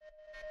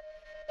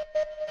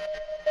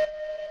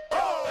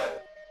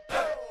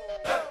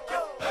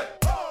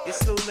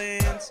It's the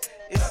lens,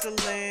 it's the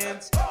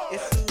lens,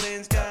 it's the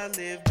lens, gotta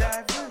live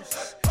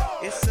diverse.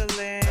 It's the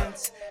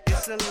lens,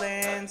 it's the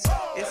lens,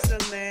 it's the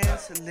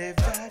lens, live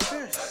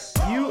diverse.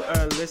 You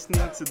are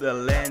listening to The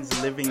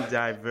Lens Living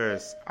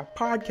Diverse, a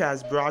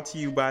podcast brought to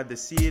you by the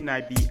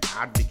CNIB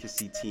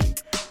advocacy team.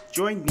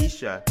 Join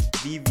Nisha,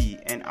 Vivi,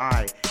 and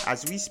I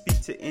as we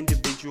speak to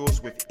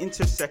individuals with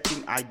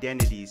intersecting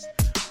identities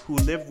who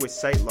live with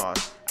sight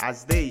loss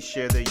as they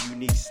share their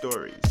unique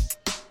stories.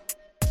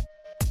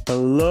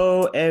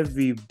 Hello,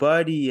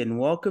 everybody, and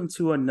welcome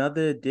to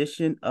another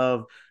edition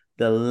of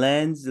The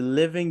Lens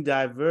Living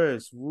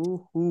Diverse.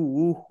 Woohoo,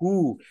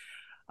 woohoo.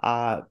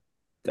 I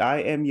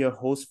am your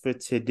host for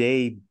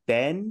today,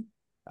 Ben,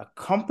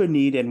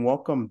 accompanied, and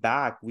welcome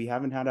back. We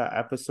haven't had an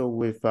episode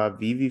with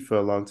Vivi for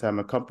a long time,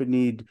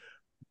 accompanied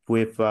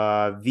with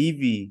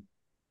Vivi.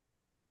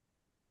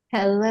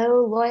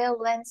 Hello, loyal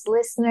Lens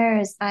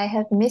listeners. I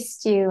have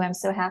missed you. I'm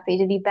so happy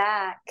to be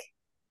back.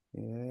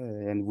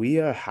 Yeah, and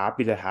we are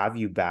happy to have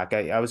you back.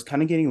 I was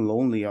kind of getting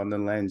lonely on the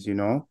Lens,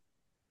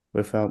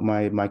 without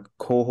my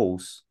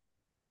co-host.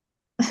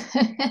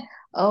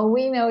 Oh,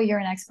 we know you're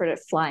an expert at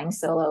flying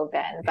solo,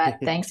 Ben, but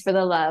thanks for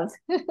the love.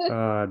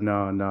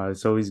 No,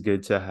 it's always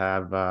good to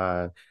have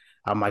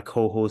my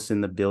co-host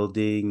in the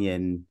building,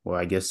 and well,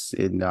 I guess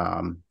in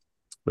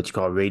what you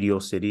call Radio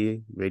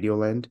City, Radio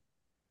Land.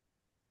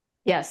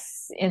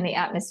 Yes, in the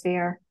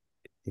atmosphere.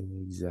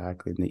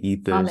 Exactly, in the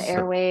ether. On the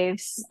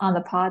airwaves, on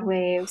the pod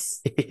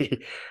waves.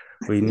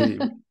 we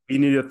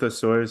need a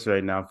thesaurus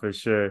right now for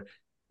sure.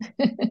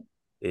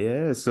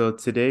 Yeah, so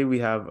today we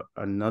have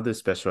another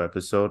special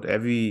episode.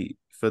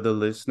 For the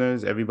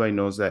listeners, everybody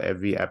knows that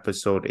every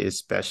episode is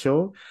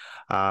special.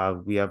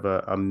 We have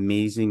an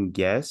amazing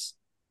guest,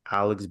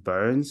 Alex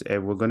Burns,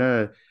 and we're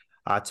gonna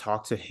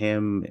talk to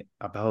him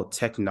about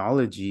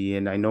technology.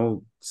 And I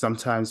know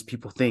sometimes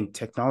people think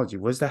technology,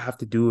 what does that have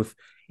to do with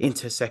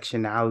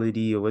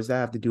intersectionality, or what does that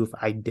have to do with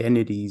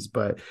identities?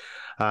 But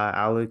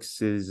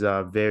Alex is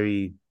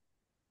very,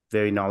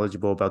 very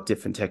knowledgeable about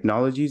different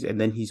technologies,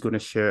 and then he's going to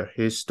share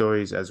his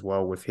stories as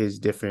well with his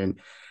different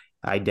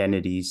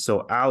identities.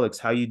 So Alex,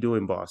 how you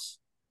doing, boss?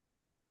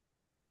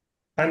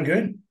 I'm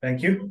good,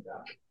 thank you.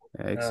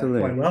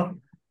 Excellent. Going well.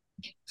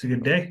 It's a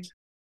good day.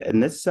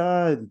 And let's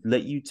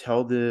let you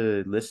tell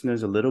the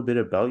listeners a little bit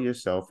about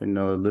yourself and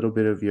a little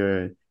bit of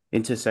your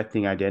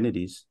intersecting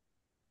identities.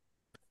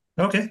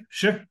 Okay,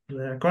 sure.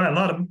 Quite a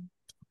lot of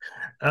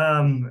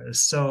them.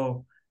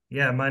 So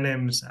yeah, my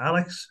name's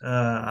Alex.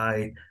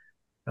 I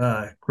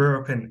grew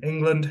up in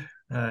England,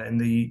 in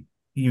the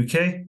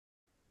UK.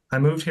 I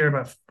moved here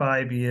about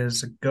 5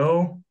 years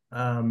ago,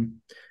 and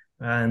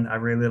I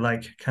really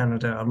like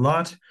Canada a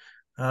lot.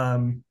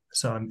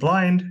 So I'm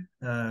blind,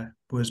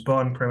 was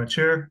born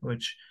premature,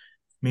 which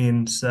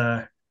means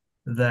that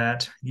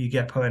you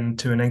get put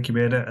into an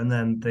incubator and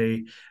then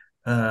they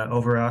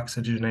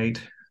over-oxygenate,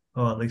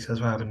 or at least that's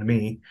what happened to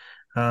me.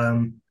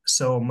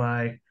 So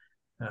my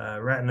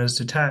retina's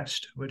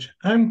detached, which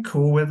I'm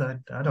cool with. I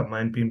don't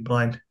mind being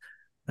blind.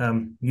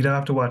 You don't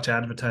have to watch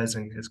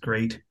advertising. It's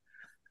great.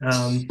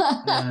 And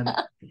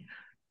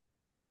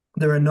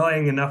they're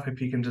annoying enough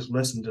if you can just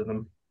listen to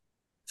them.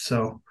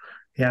 So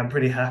yeah, I'm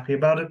pretty happy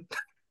about it.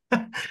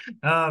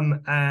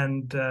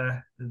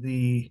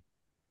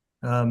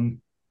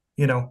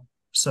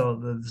 So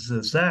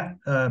there's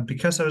that.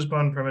 Because I was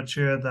born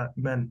premature, that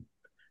meant,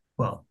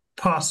 well,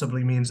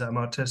 possibly means that I'm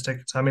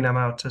autistic. So, I mean, I'm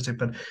autistic,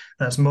 but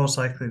that's most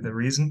likely the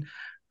reason.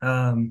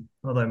 Although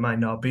it might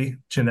not be.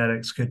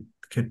 Genetics could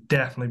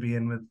definitely be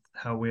in with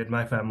how weird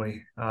my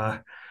family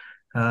are.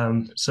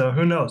 So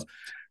who knows?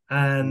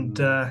 And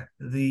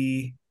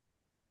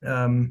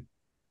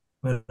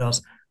what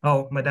else?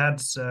 Oh, my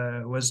dad's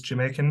was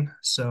Jamaican,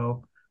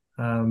 so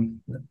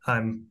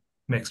I'm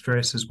mixed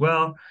race as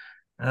well,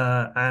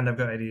 and I've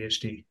got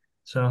ADHD.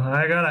 So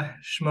I got a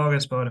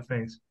smorgasbord of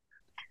things.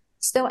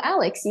 So,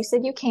 Alex, you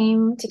said you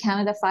came to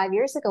Canada 5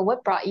 years ago.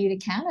 What brought you to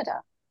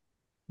Canada?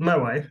 My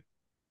wife.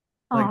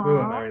 Like, we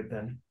were married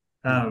then.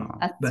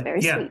 That's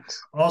very sweet.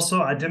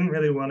 Also, I didn't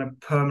really want to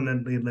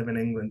permanently live in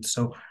England,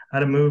 so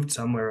I'd have moved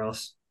somewhere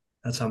else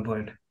at some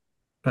point.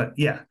 But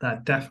yeah,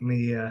 that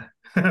definitely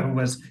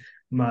was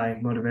my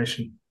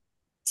motivation.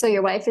 So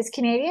your wife is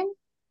Canadian?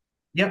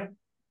 Yep.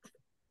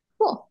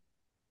 Cool.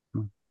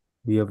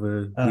 We have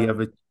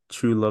a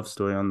true love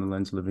story on the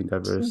Lens Living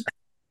Diverse.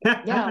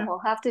 Yeah, we will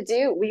have to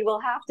do.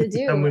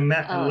 And we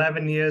met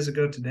 11 years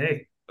ago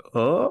today.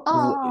 Oh,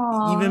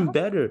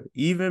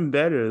 even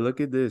better. Look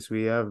at this.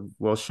 We have,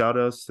 well, shout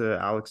outs to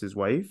Alex's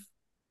wife.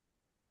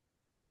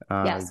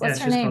 Yes, what's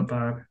her name? Called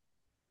Barb.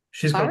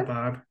 She's called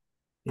Barb.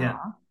 Yeah.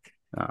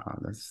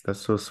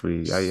 That's so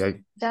sweet.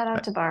 Shout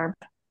out to Barb.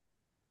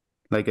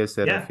 Like I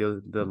said, I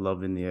feel the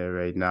love in the air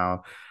right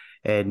now.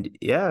 And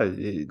yeah,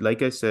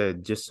 like I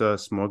said, just a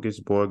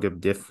smorgasbord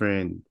of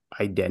different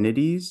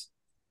identities.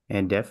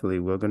 And definitely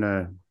we're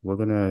gonna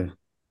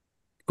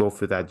go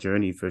for that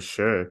journey for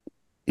sure.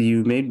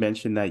 You made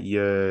mention that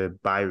you're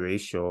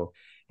biracial,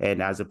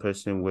 and as a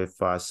person with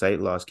sight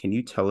loss, can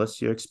you tell us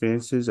your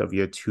experiences of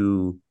your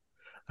two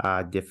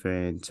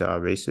different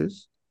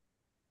races?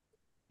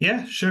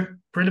 Yeah, sure.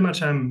 Pretty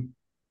much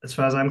as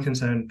far as I'm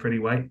concerned, pretty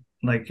white.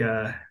 Like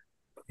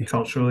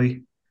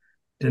culturally,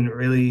 didn't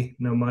really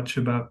know much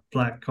about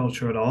Black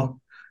culture at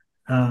all.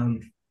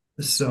 Um,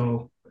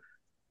 so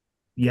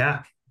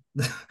yeah.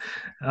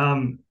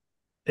 um,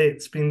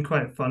 it's been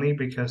quite funny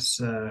because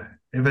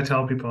if I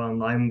tell people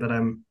online that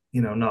I'm,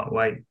 not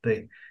white,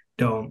 they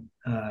don't.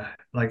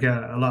 Like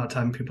a lot of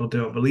time people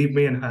don't believe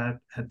me and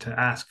had to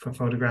ask for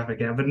photographic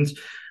evidence.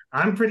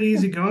 I'm pretty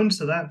easygoing,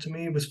 so that to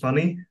me was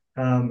funny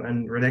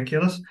and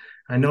ridiculous.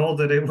 I know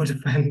that it would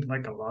offend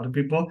like a lot of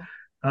people,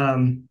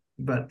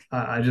 but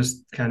I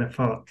just kind of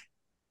thought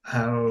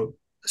how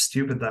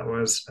stupid that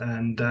was,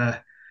 and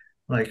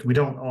like we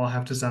don't all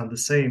have to sound the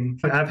same.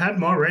 I've had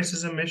more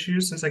racism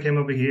issues since I came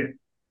over here,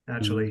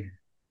 actually.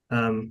 Mm.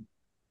 Um,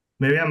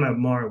 Maybe I'm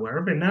more aware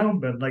of it now,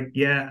 but like,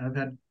 yeah, I've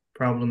had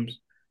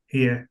problems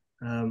here,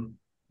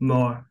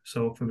 more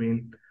so for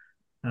being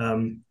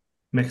um,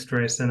 mixed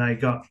race than I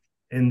got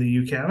in the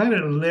UK. I've had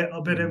a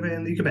little bit of it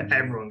in the UK, but Mm.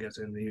 everyone gets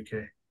it in the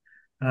UK.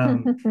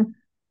 Um,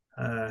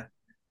 uh,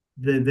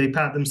 they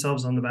pat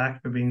themselves on the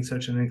back for being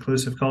such an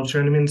inclusive culture,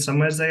 and I mean, in some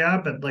ways they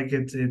are, but like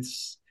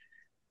it's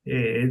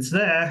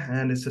there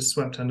and it's just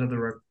swept under the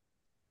rug.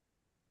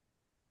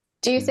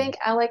 Do you Mm. think,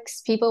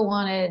 Alex, people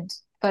wanted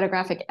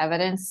photographic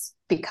evidence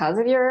because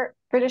of your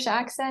British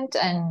accent?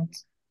 And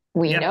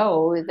we Yeah,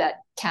 know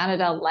that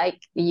Canada, like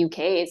the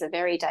UK, is a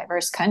very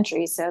diverse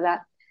country, so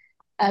that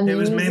it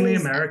was mainly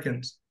amuses.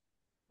 Americans.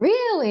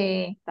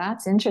 Really?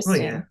 That's Oh yeah.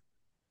 interesting.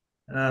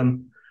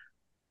 Um,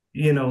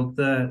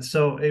 the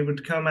so it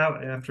would come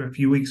out after a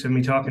few weeks of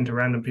me talking to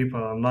random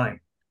people online,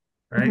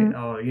 right? Hmm.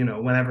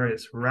 Or whenever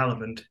it's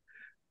relevant,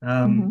 Hmm.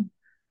 um,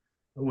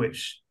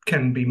 which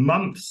can be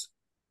months.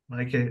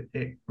 Like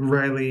it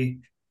rarely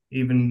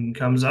even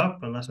comes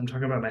up unless I'm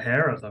talking about my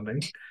hair or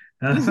something.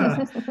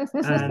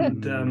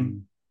 And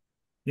Mm.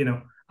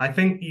 I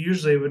think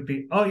usually it would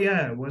be, oh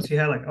yeah, what's your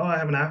hair like? Oh, I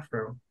have an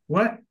afro.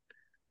 What?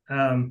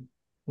 Um,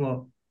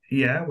 well,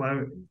 yeah,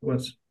 why?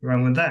 What's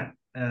wrong with that?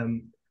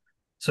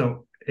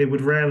 So it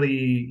would rarely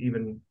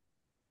even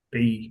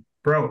be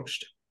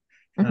broached.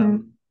 Hmm.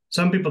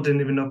 Some people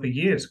didn't even know for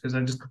years because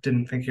I just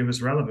didn't think it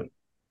was relevant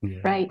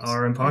Yeah. Right.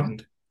 or Yeah.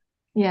 important.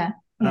 Yeah.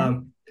 Yeah.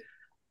 Um,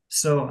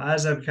 so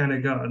as I've kind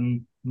of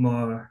gotten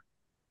more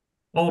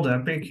older,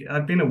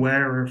 I've been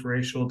aware of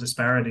racial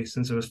disparity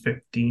since I was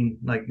 15.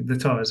 Like they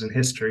taught us in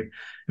history,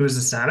 it was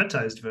the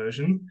sanitized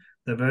version,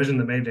 the version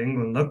that made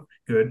England look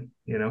good.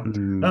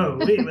 Mm.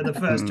 Oh, we were the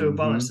first to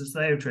abolish Hmm. the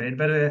slave trade,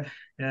 but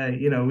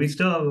we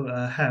still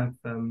have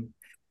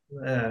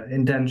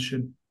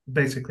indentured,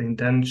 basically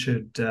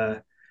indentured,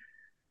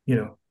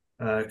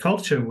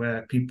 culture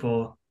where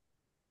people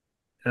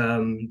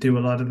do a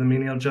lot of the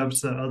menial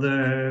jobs that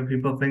other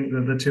people think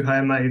that they're too high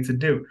and mighty to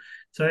do.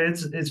 So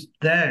it's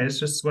there. It's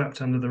just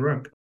swept under the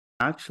rug.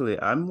 Actually,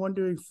 I'm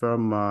wondering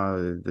from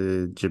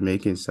the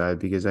Jamaican side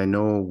because I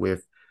know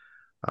with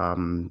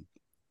um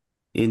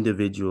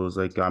individuals,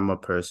 like I'm a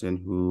person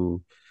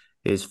who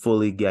is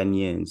fully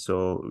Ghanaian,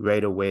 so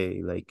right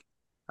away, like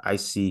I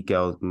seek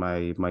out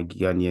my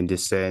Ghanaian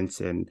descent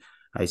and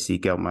I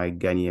seek out my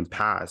Ghanaian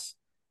past.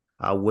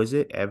 Was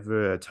it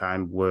ever a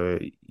time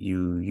where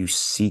you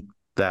seek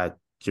that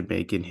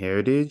Jamaican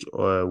heritage,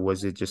 or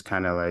was it just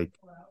kind of like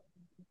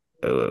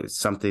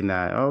something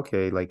that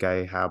okay, like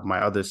I have my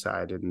other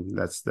side and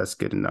that's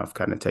good enough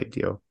kind of type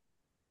deal?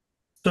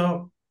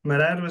 So my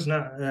dad was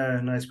not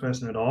a nice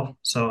person at all.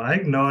 So I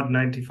ignored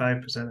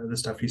 95% of the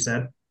stuff he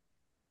said.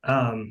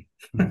 Um,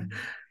 Mm.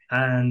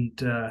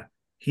 and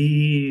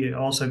he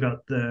also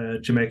got the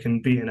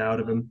Jamaican beaten out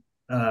of him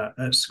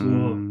at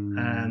school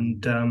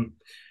and, Mm.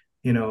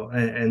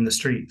 in the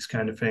streets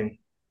kind of thing.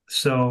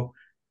 So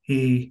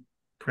he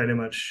pretty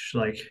much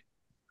like,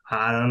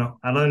 I don't know,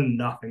 I learned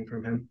nothing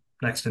from him,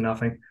 next to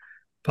nothing,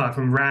 apart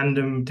from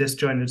random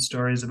disjointed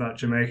stories about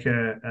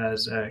Jamaica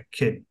as a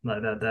kid.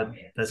 Like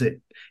that's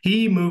it.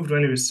 He moved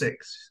when he was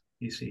 6,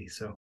 you see.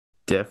 So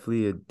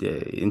Definitely a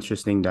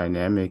interesting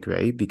dynamic,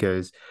 right?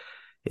 Because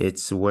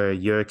it's where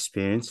your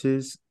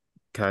experiences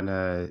kind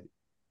of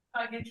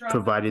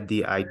provided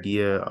the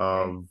idea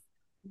of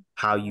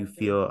how you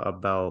feel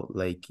about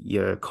like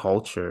your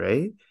culture,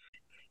 right?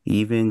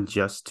 Even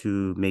just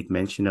to make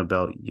mention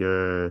about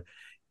your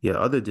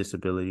other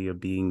disability of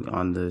being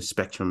on the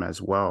spectrum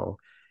as well.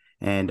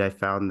 And I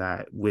found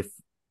that with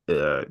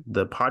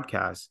the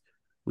podcast,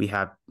 we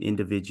have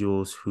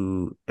individuals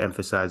who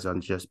emphasize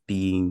on just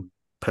being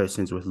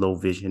persons with low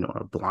vision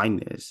or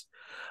blindness.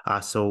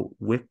 So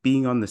with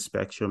being on the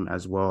spectrum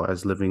as well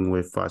as living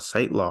with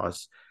sight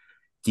loss,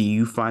 do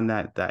you find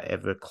that that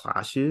ever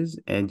clashes?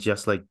 And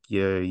just like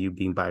you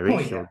being oh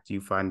biracial, yeah. do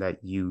you find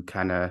that you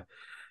kind of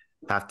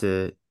have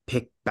to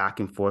pick back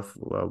and forth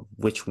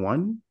which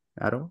one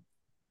at all?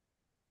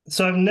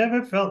 So I've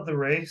never felt the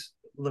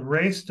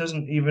race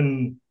doesn't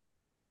even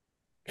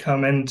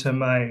come into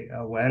my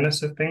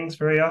awareness of things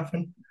very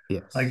often.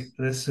 Like Yes.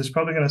 this is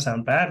probably going to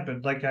sound bad,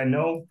 but like I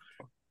know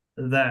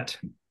that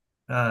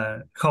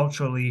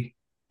culturally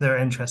there are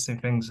interesting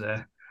things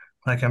there.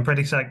 Like I'm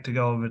pretty psyched to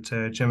go over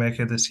to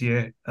Jamaica this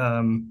year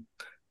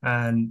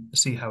and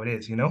see how it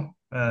is, you know?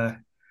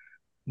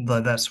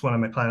 That's one of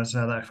my plans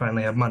now that I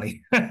finally have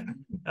money.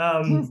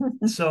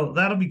 So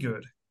that'll be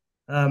good.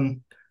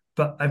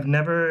 But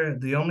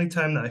the only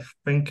time that I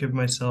think of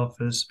myself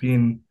as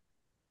being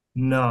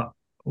not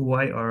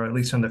white or at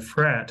least on the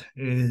threat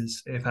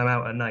is if I'm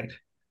out at night.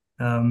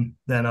 Then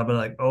I'll be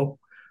like, oh,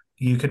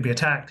 you could be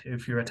attacked.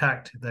 If you're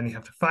attacked, then you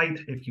have to fight.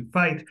 If you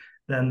fight,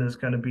 then there's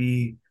going to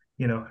be,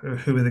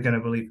 who are they going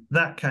to believe?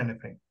 That kind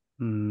of thing.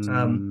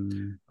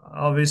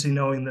 Obviously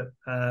knowing that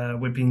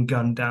we're being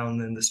gunned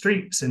down in the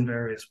streets in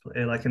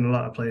like in a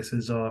lot of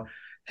places, or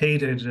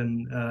hated,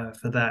 and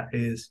for that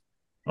is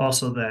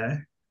also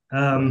there.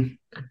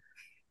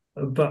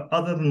 But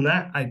other than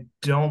that, I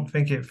don't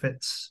think it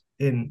fits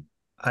in.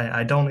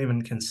 I don't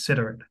even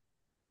consider it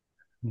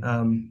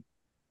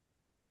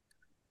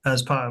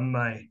as part of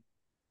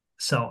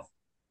myself.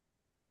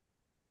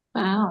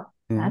 Wow,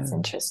 that's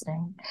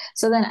interesting.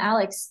 So then,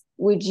 Alex,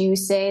 would you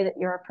say that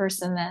you're a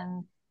person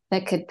then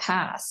that could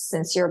pass,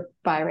 since you're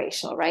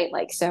biracial, right?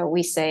 Like, so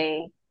we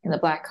say in the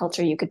Black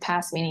culture, you could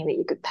pass, meaning that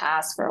you could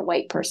pass for a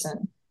white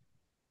person.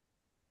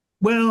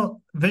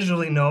 Well,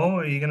 visually,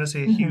 no. You're going to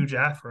see a huge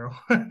afro.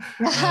 Like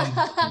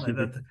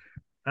that.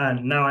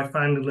 And now I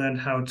finally learned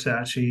how to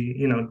actually,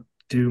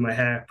 do my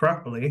hair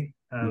properly.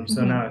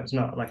 So now it's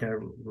not like a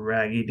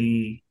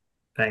raggedy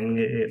thing.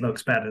 It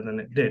looks better than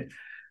it did.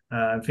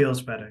 It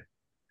feels better.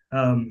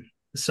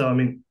 So, I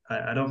mean,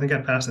 I don't think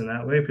I'd pass in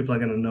that way. People are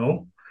going to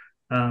know.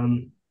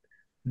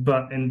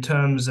 But in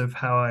terms of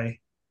how I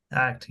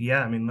act,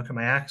 yeah, I mean, look at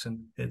my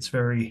accent. It's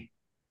very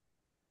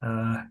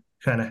kind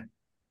of,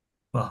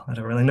 well, I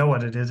don't really know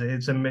what it is.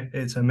 It's a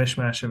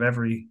mishmash of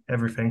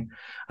everything.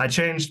 I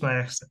changed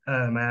my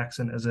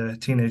accent as a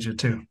teenager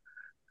too.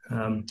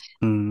 Yeah,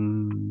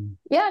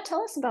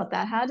 tell us about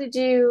that. How did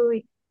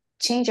you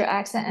change your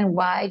accent, and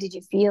why did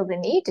you feel the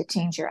need to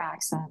change your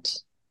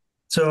accent?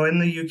 So in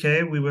the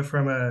UK, we were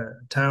from a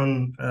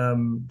town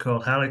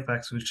called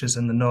Halifax, which is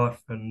in the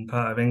north and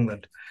part of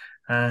England.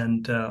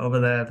 And over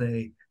there,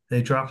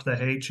 they drop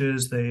their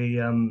H's. They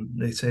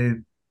say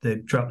they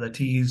drop their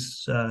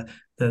T's.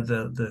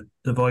 The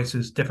voice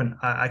is different.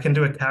 I can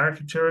do a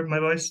caricature of my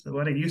voice,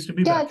 what it used to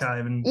be, but I can't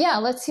even. Yeah,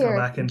 let's hear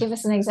it. Give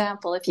us an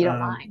example if you don't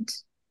mind.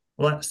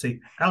 Let's see.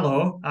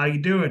 Hello, how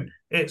you doing?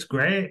 It's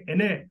great,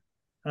 isn't it?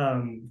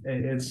 We're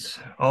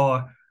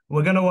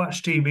gonna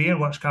watch TV and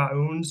watch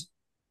cartoons.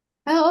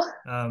 Oh.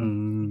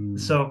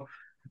 So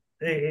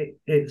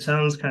it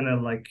sounds kind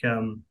of like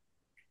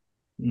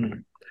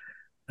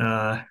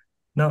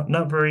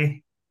not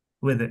very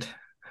with it.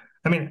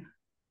 I mean,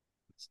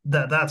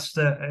 that's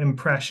the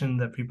impression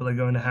that people are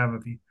going to have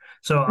of you.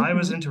 So I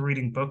was into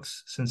reading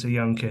books since a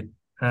young kid,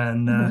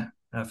 and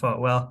I thought,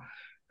 well,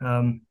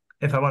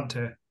 if I want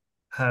to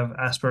have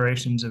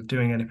aspirations of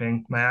doing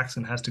anything, my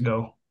accent has to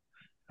go.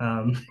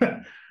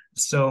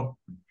 So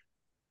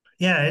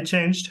yeah, it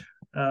changed.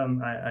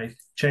 I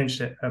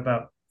changed it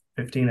about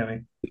 15, I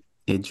think.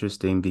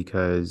 Interesting,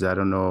 because I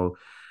don't know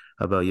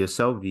about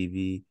yourself,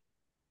 Vivi,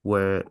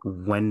 where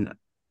when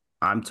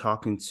I'm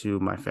talking to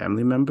my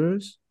family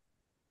members,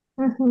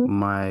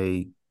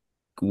 my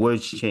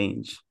words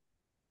change,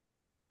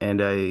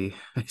 and I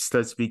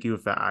start speaking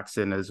with an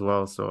accent as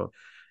well. So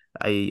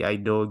I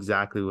know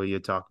exactly what you're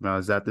talking about.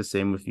 Is that the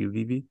same with you,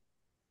 Vivi?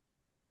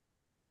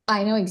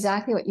 I know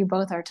exactly what you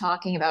both are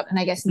talking about. And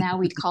I guess now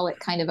we'd call it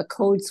kind of a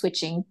code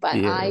switching. But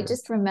I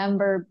just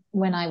remember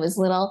when I was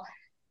little,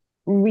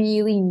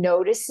 really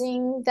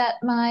noticing that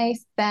my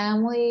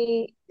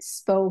family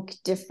spoke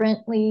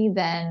differently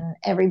than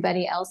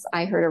everybody else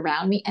I heard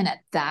around me. And at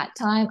that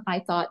time, I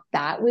thought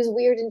that was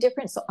weird and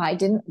different. So I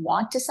didn't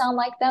want to sound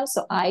like them.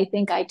 So I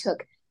think I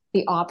took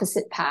the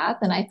opposite path.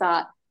 And I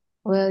thought,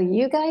 well,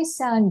 you guys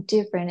sound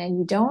different and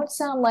you don't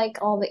sound like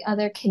all the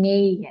other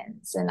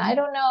Canadians. And I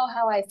don't know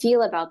how I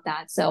feel about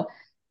that. So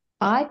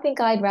I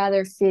think I'd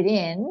rather fit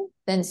in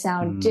than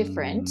sound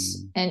different.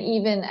 And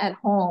even at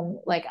home,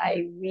 like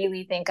I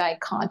really think I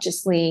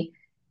consciously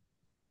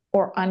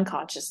or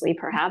unconsciously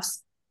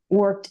perhaps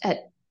worked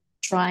at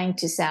trying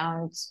to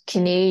sound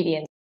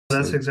Canadian.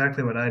 That's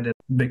exactly what I did,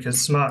 because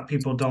smart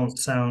people don't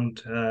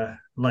sound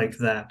like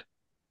that,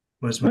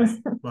 was my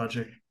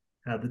logic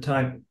at the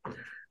time.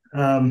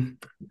 And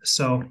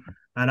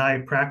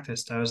I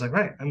practiced. I was like,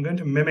 right, I'm going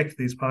to mimic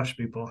these posh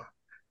people,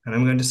 and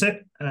I'm going to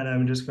sit and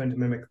I'm just going to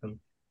mimic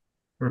them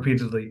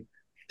repeatedly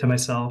to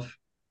myself.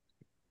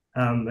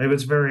 It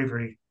was very,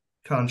 very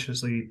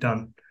consciously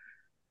done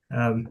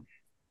at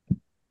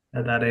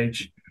that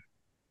age.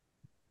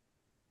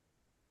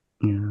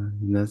 Yeah,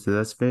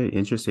 that's very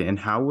interesting. And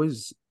how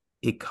was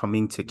it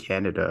coming to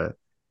Canada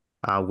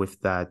with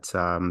that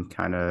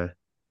kind of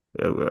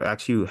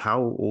actually,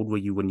 how old were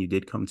you when you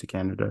did come to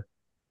Canada?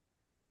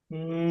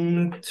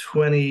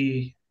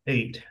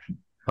 28.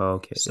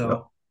 Okay.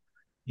 So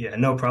yeah,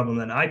 no problem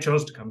then. I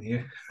chose to come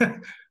here.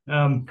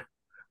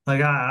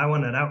 Like I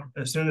wanted out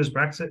as soon as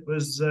Brexit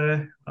was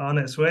on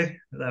its way.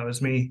 That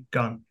was me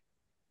gone,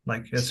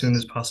 like as soon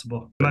as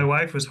possible. My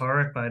wife was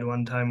horrified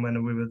one time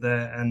when we were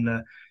there,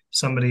 and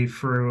somebody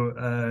threw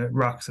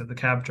rocks at the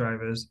cab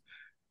drivers,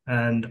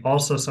 And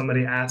also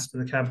somebody asked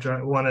the cab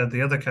driver, one of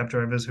the other cab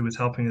drivers who was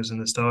helping us in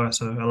the store.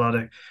 So a lot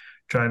of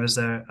drivers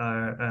there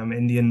are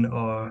Indian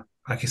or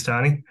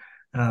Pakistani.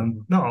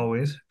 Not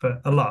always,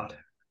 but a lot.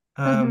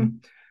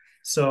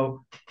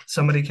 So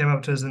somebody came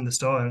up to us in the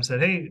store and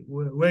said, "Hey,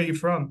 where are you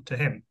from?" To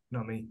him,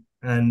 not me.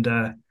 And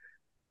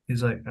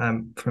he's like,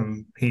 "I'm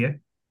from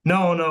here."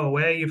 No, no,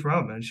 where are you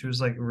from? And she was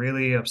like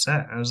really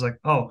upset. I was like,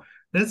 "Oh,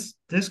 this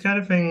kind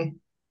of thing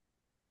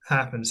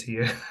happens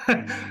here."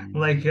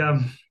 Like,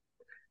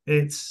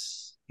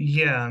 it's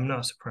yeah, I'm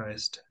not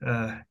surprised.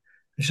 And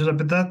she was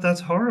like, "But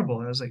that's horrible."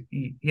 And I was like,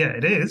 "Yeah,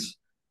 it is."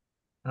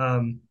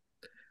 And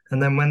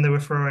then when they were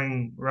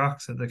throwing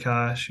rocks at the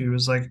car, she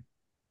was like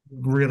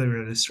really,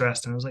 really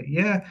stressed. And I was like,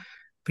 "Yeah,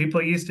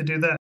 people used to do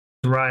that,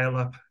 rile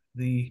up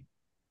the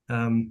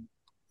um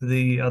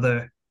the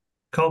other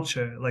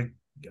culture, like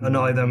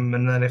annoy them,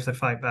 and then if they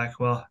fight back,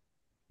 well,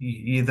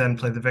 you then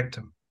play the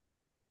victim."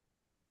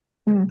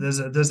 There's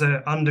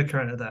a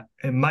undercurrent of that.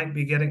 It might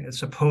be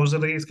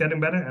supposedly it's getting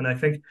better, and I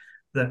think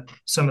that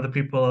some of the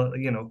people,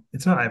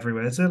 it's not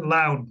everywhere. It's a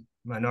loud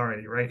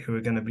minority, right, who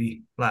are going to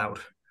be loud.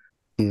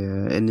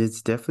 Yeah, and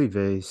it's definitely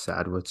very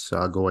sad what's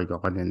going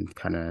on and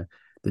kind of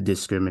the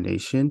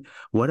discrimination.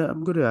 What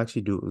I'm going to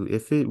actually do,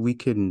 if we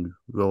can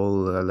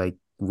roll like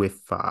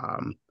with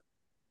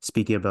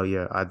speaking about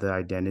your other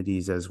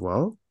identities as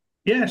well.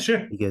 Yeah,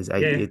 sure. Because Yeah.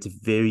 it's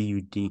very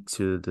unique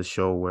to the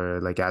show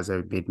where, like, as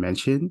I made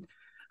mention,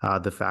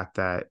 the fact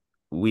that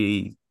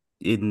we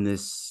in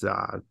this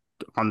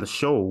on the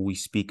show we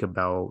speak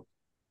about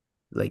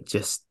like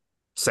just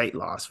sight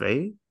loss,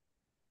 right?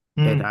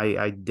 And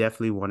I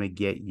definitely want to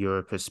get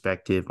your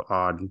perspective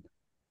on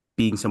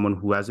being someone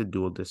who has a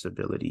dual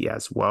disability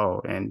as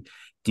well. And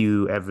do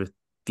you ever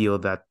feel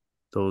that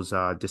those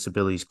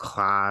disabilities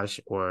clash,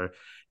 or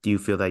do you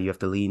feel that you have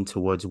to lean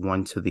towards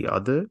one to the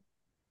other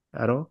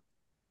at all?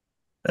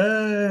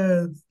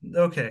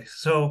 Okay.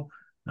 So,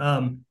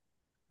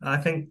 I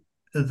think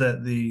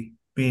that the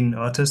being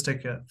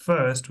autistic at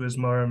first was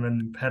more of an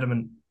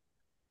impediment.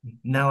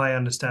 Now I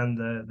understand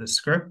the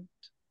script.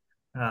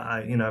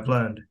 I've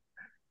learned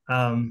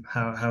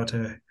how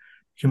to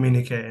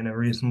communicate in a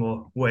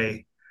reasonable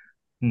way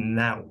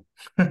now.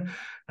 But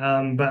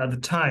at the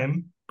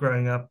time,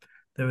 growing up,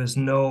 there was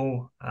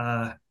no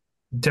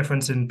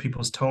difference in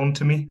people's tone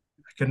to me.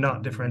 I could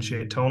not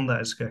differentiate tone.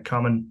 That is a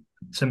common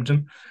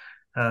symptom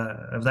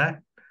of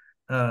that.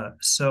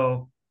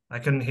 So I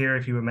couldn't hear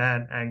if you were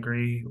mad,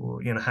 angry,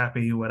 or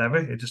happy, or whatever.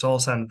 It just all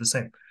sounded the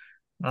same.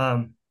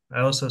 I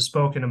also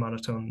spoke in a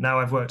monotone. Now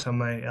I've worked on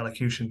my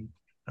elocution.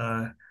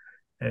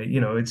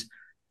 It's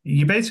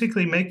you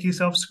basically make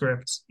yourself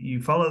scripts,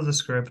 you follow the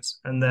scripts,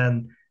 and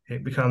then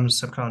it becomes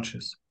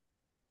subconscious.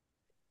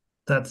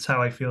 That's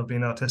how I feel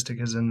being autistic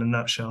is in a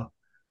nutshell.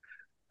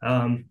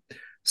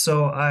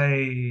 So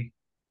I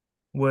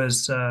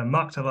was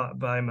mocked a lot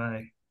by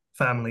my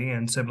family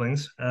and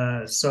siblings.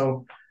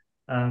 So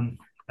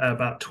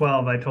about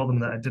 12, I told them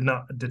that I did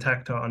not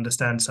detect or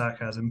understand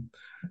sarcasm.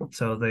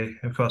 So they,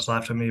 of course,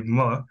 laughed at me even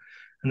more.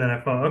 And then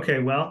I thought, okay,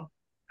 well,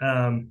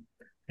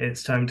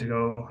 it's time to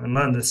go and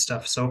learn this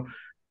stuff. So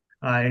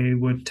I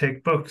would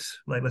take books,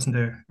 like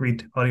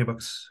read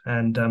audiobooks,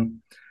 and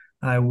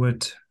I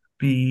would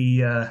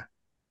be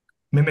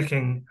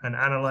mimicking and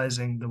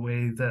analyzing the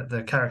way that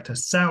the character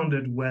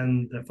sounded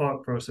when the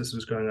thought process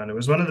was going on. It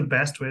was one of the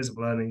best ways of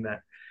learning that.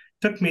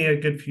 It took me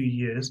a good few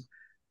years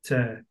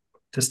to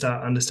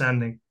start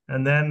understanding.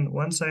 And then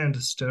once I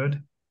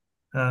understood,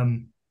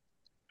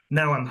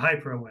 now I'm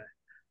hyper aware.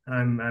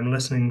 I'm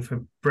listening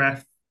for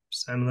breaths.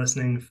 I'm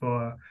listening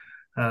for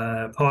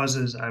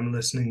pauses. I'm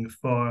listening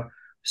for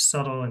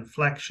subtle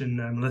inflection.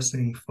 I'm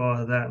listening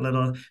for that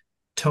little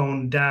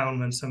tone down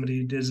when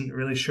somebody isn't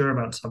really sure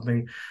about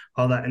something,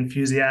 or that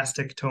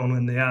enthusiastic tone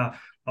when they are,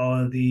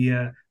 or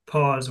the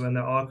pause when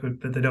they're awkward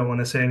but they don't want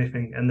to say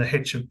anything, and the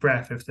hitch of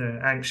breath if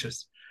they're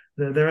anxious.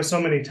 There are so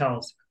many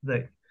tells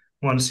that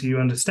once you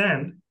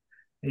understand,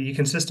 you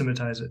can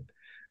systematize it.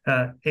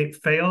 It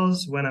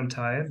fails when I'm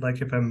tired,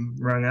 like if I'm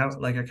wrung out,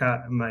 like I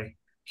can't, my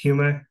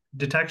humor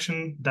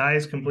detection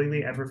dies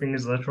completely. Everything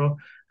is literal,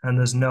 and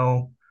there's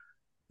no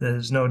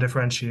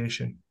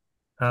differentiation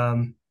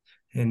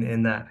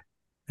in that.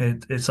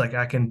 It's like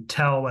I can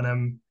tell when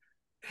I'm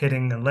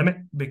hitting a limit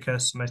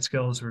because my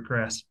skills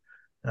regress,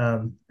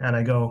 and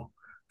I go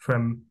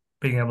from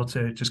being able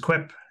to just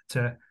quip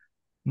to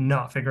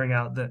not figuring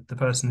out that the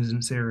person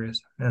isn't serious,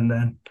 and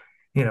then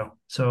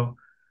so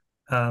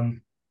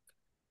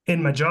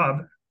in my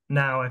job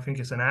now I think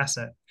it's an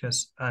asset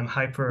because I'm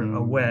hyper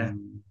aware.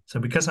 So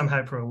because I'm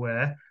hyper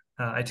aware,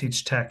 I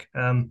teach tech.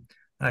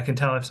 I can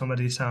tell if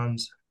somebody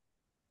sounds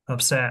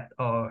upset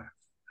or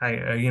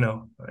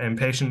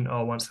impatient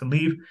or wants to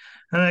leave,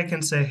 and I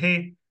can say,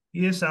 "Hey,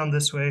 you sound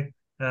this way.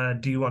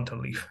 Do you want to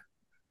leave?"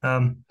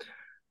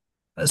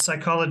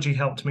 Psychology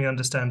helped me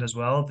understand as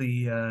well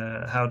the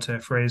how to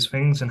phrase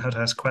things and how to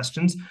ask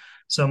questions.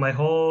 So my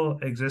whole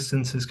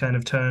existence is kind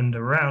of turned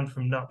around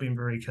from not being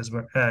very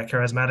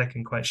charismatic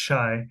and quite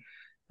shy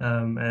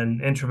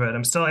and introvert.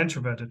 I'm still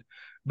introverted,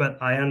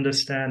 but I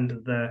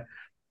understand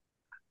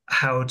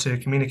how to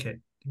communicate.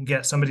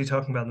 Get somebody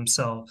talking about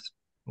themselves.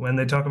 When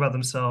they talk about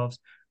themselves,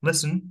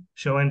 listen,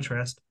 show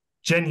interest,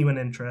 genuine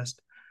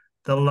interest.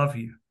 They'll love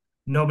you.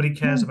 Nobody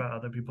cares about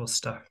other people's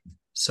stuff.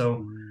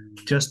 So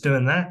just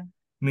doing that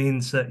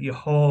means that your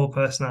whole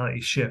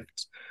personality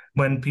shifts.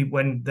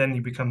 When then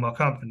you become more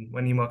confident.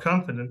 When you're more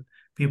confident,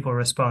 people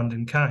respond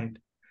in kind.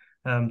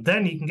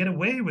 Then you can get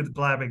away with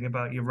blabbing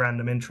about your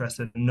random interest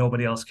that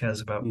nobody else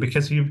cares about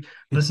because you've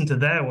listened to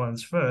their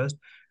ones first,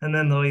 and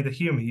then they'll either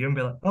humor you and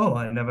be like, "Oh,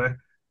 I never,"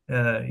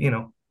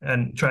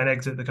 and try and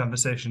exit the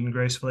conversation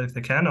gracefully if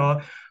they can,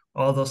 or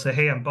they'll say,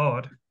 "Hey, I'm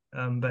bored."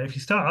 But if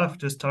you start off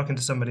just talking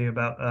to somebody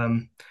about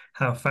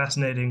how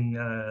fascinating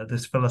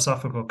this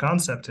philosophical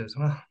concept is,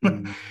 well,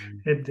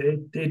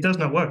 it does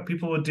not work.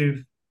 People would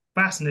do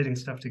fascinating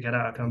stuff to get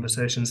out of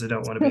conversations they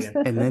don't want to be in.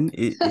 And then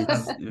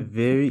it's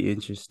very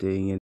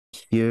interesting. And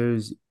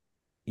here's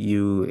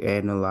you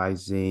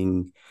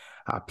analyzing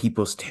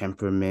people's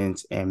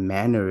temperaments and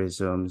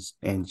mannerisms,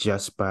 and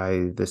just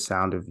by the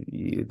sound of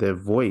their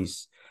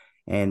voice,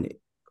 and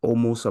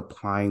almost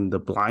applying the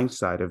blind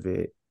side of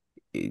it,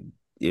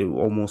 it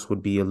almost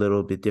would be a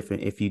little bit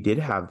different if you did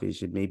have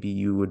vision. Maybe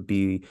you would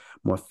be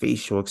more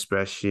facial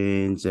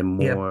expressions and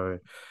more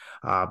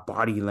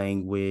body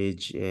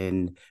language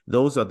and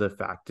those other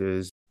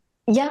factors.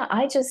 Yeah,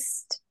 I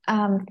just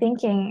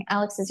thinking,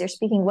 Alex, as you're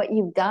speaking, what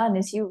you've done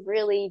is you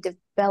really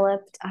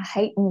developed a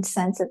heightened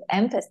sense of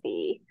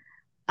empathy.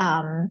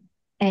 And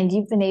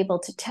you've been able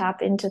to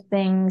tap into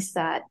things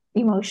that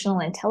emotional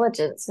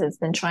intelligence has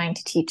been trying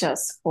to teach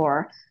us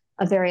for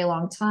a very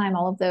long time.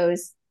 All of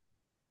those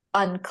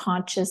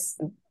unconscious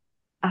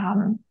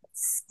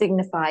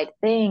signified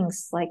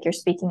things, like you're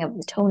speaking of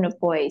the tone of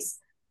voice,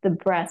 the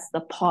breath,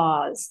 the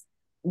pause,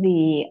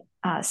 the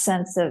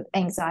sense of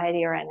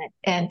anxiety or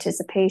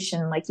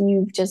anticipation. Like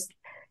you've just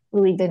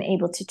really been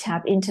able to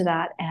tap into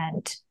that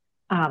and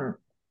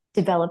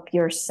develop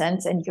your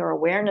sense and your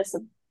awareness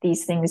of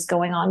these things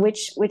going on,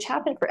 which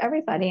happen for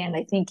everybody. And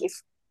I think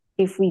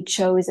if we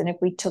chose and if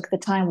we took the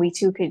time, we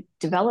too could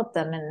develop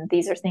them. And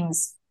these are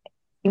things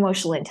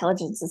emotional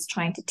intelligence is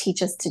trying to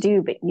teach us to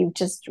do, but you've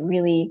just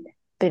really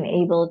been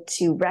able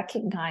to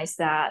recognize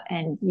that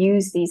and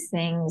use these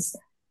things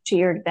to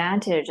your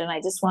advantage. And I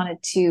just wanted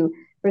to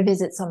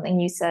revisit something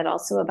you said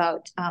also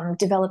about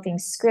developing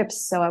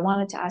scripts. So I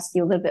wanted to ask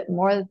you a little bit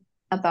more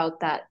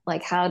about that.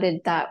 Like, how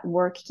did that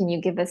work? Can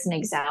you give us an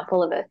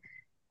example of a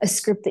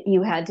script that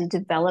you had to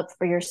develop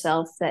for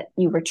yourself that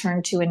you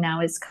returned to and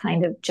now is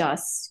kind of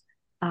just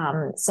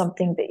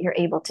something that you're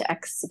able to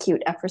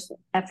execute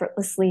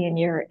effortlessly in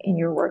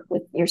your work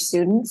with your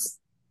students?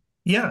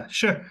 Yeah,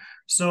 sure.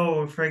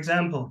 So, for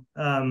example,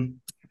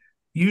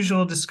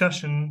 usual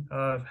discussion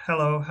of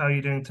 "Hello, how are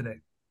you doing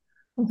today?"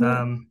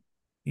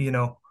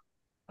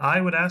 I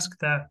would ask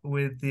that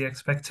with the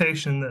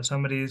expectation that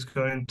somebody is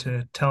going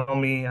to tell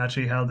me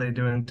actually how they're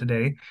doing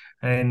today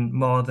in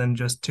more than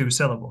just 2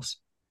 syllables.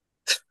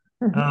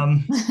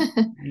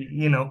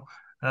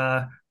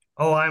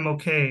 Oh, I'm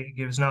okay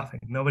gives nothing.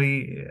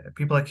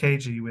 People are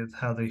cagey with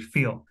how they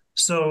feel.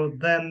 So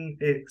then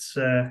it's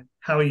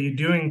how are you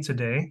doing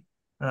today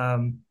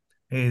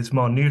is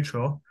more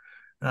neutral.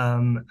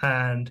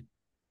 And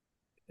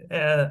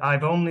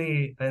I've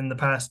only in the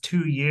past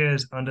 2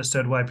 years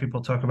understood why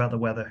people talk about the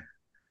weather.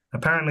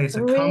 Apparently it's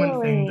a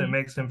common thing that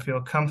makes them feel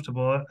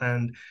comfortable,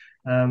 and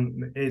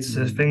it's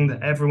a thing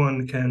that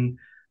everyone can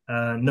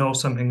know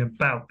something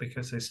about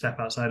because they step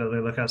outside or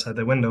they look outside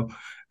their window,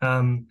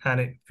 and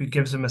it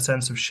gives them a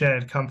sense of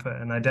shared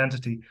comfort and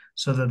identity,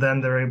 so that then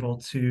they're able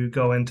to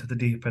go into the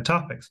deeper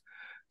topics.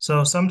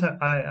 So sometimes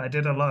I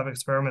did a lot of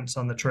experiments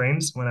on the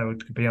trains. When I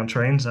would be on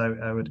trains,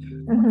 I would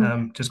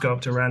just go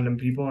up to random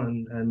people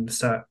and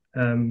start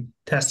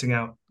testing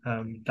out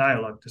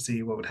dialogue to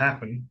see what would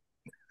happen.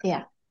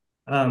 Yeah.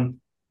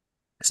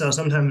 So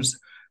sometimes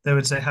they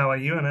would say, "How are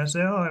you?" And I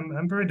say, "Oh,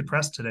 I'm very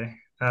depressed today.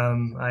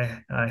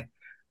 I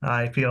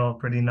feel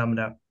pretty numbed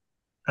out."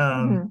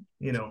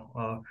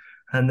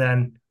 And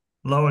then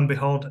lo and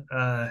behold,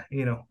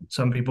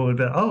 some people would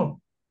be,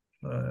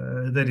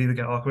 they'd either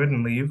get awkward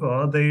and leave,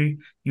 or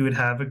you would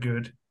have a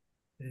good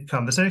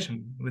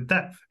conversation with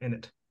depth in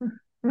it.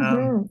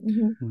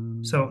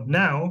 So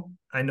now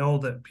I know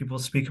that people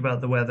speak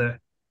about the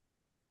weather,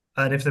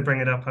 and if they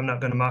bring it up, I'm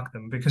not going to mock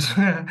them, because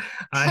I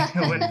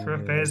went for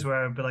a phase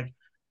where I'd be like,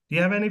 "Do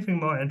you have anything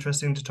more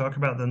interesting to talk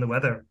about than the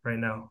weather right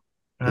now?"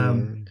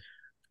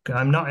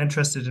 I'm not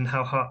interested in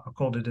how hot or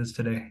cold it is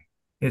today.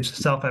 It's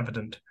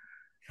self-evident.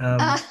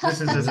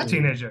 This is as a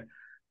teenager.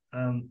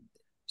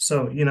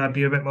 So, I'd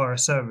be a bit more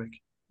acerbic.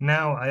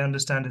 Now I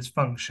understand its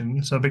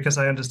function. So because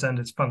I understand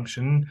its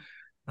function,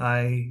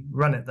 I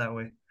run it that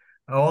way.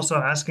 Also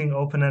asking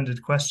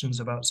open-ended questions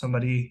about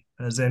somebody,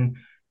 as in,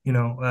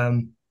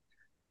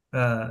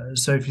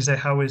 so if you say,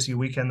 "How was your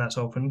weekend?" that's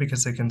open,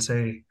 because they can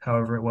say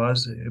however it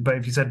was. But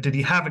if you said, "Did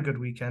you have a good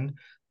weekend?"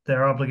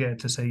 they're obligated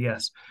to say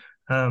yes.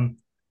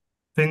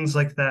 Things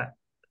like that.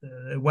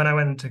 When I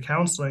went into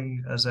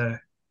counseling as a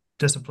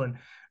discipline,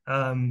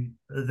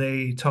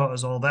 they taught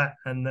us all that,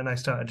 and then I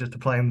started just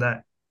applying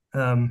that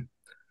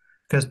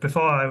Because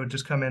before I would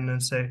just come in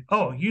and say,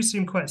 "Oh, you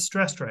seem quite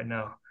stressed right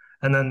now,"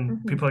 and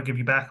then people would give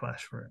you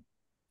backlash for it.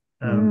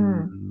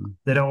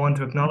 They don't want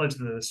to acknowledge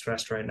that they're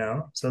stressed right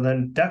now, so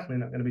then definitely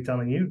not going to be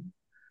telling you.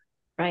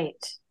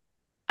 Right.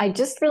 I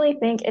just really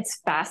think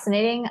it's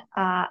fascinating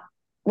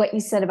what you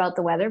said about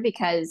the weather,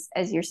 because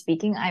as you're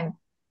speaking, I'm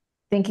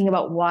thinking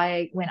about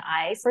why, when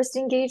I first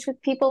engage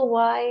with people,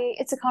 why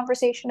it's a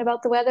conversation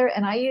about the weather.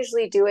 And I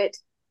usually do it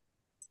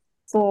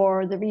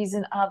for the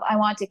reason of I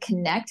want to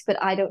connect,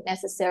 but I don't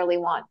necessarily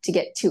want to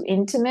get too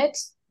intimate,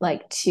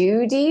 like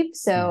too deep.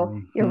 So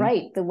you're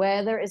right. The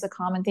weather is a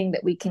common thing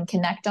that we can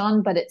connect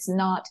on, but it's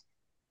not,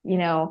 you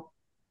know,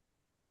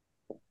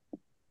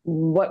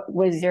 what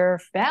was your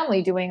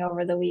family doing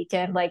over the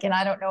weekend? Like, and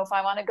I don't know if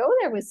I want to go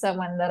there with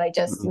someone that I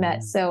just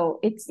met. So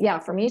it's, yeah,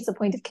 for me, it's a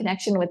point of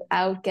connection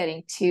without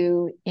getting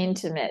too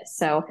intimate.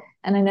 So,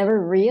 and I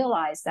never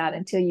realized that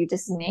until you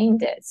just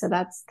named it. So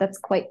that's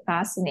quite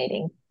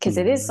fascinating, because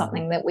it is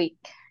something that we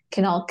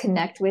can all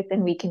connect with,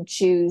 and we can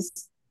choose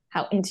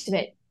how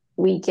intimate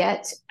we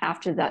get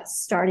after that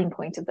starting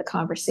point of the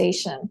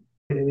conversation.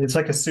 It's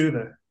like a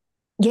soother.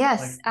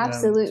 Yes, like,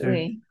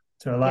 absolutely.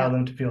 To allow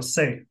them to feel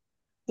safe.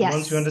 Yes.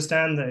 Once you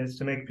understand that it's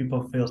to make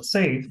people feel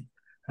safe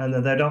and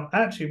that they don't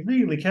actually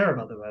really care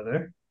about the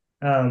weather,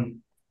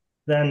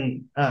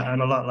 then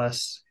I'm a lot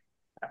less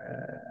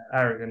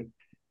arrogant.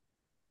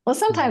 Well,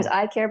 sometimes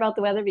I care about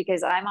the weather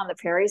because I'm on the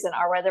prairies and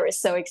our weather is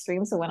so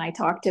extreme. So when I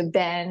talk to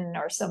Ben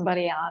or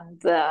somebody on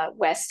the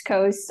West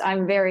Coast,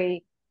 I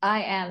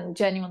am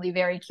genuinely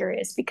very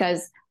curious,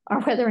 because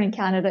our weather in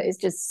Canada is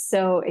just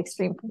so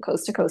extreme from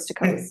coast to coast to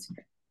coast.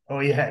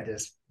 Oh yeah, it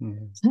is.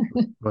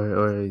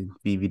 Or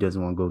Vivi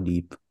doesn't want to go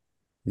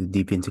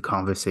deep into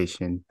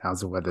conversation. How's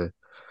the weather?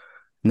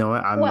 No,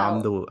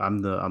 I'm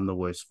the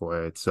worst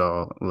for it.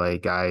 So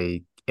like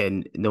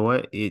and you know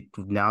what?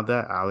 Now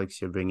that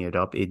Alex, you're bringing it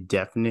up, it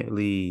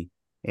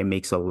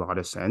makes a lot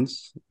of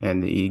sense.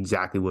 And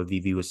exactly what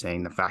Vivi was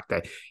saying, the fact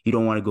that you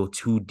don't want to go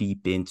too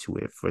deep into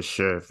it, for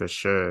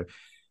sure.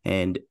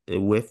 And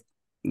with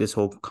this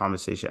whole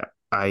conversation,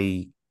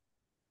 I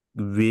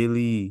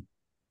really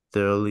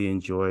thoroughly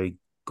enjoy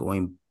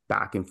going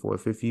back and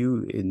forth with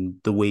you in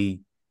the way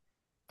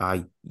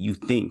you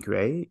think,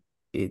 right?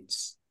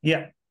 It's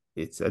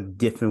a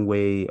different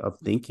way of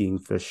thinking,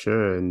 for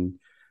sure. And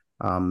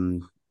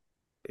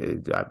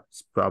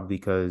that's probably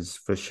because,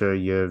 for sure,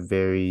 you're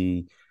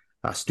very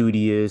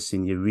studious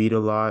and you read a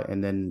lot.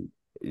 And then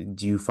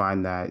do you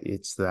find that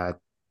it's that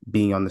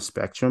being on the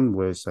spectrum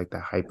where it's like the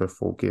hyper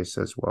focus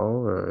as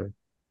well, or?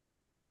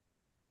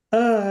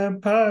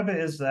 Part of it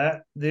is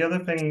that. The other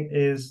thing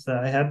is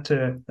that I had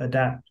to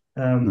adapt.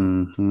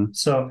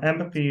 So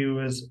empathy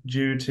was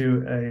due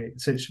to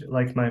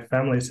like my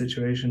family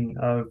situation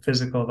of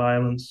physical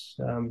violence.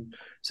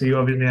 So you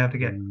obviously have to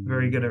get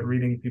very good at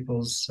reading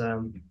people's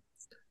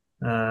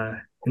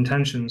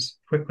intentions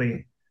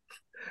quickly,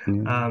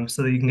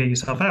 so that you can get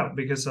yourself out,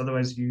 because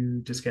otherwise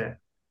you just get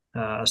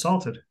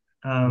assaulted.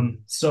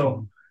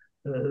 So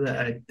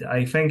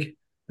I think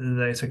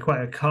that it's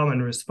quite a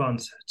common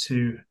response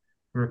to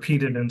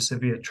repeated and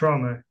severe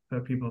trauma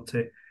for people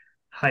to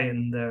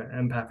heighten their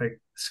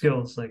empathic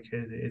skills. Like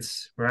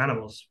we're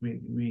animals.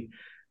 We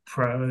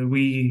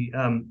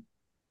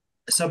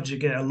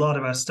subjugate a lot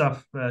of our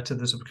stuff to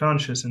the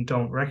subconscious and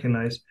don't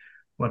recognize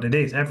what it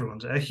is.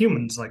 Everyone's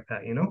humans like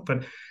that,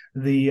 But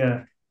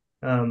the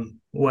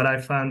what I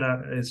found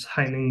out is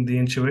heightening the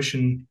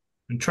intuition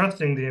and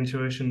trusting the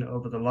intuition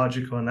over the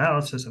logical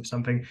analysis of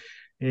something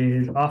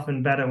is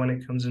often better when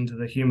it comes into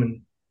the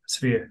human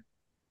sphere.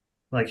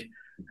 Like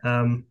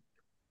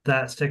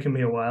that's taken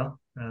me a while.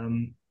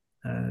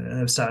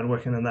 I've started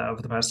working on that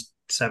over the past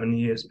 7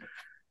 years.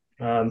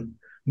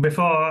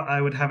 Before,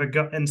 I would have a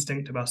gut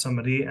instinct about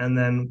somebody and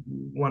then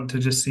want to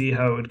just see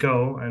how it would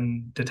go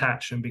and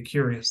detach and be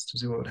curious to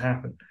see what would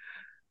happen.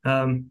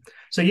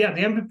 So yeah,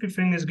 the empathy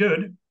thing is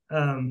good.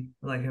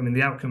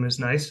 The outcome is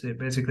nice. It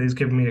basically has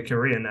given me a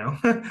career now.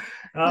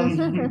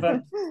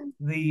 But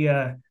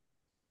the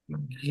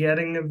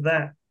getting of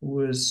that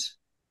was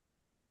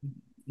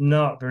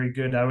not very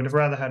good. I would have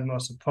rather had more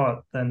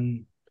support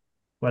than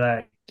what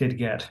I did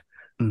get.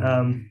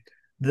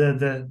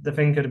 The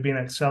thing could have been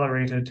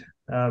accelerated,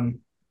 and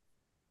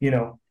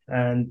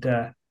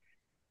there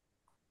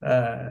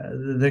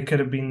could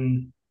have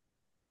been.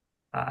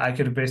 I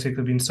could have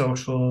basically been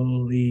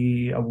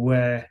socially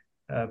aware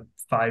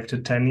 5 to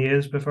 10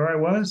 years before I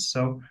was.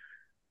 So,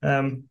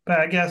 but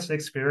I guess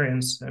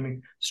experience. I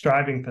mean,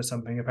 striving for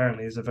something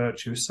apparently is a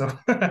virtue. So,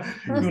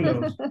 who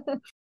knows?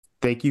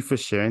 Thank you for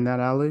sharing that,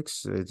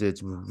 Alex.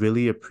 It's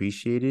really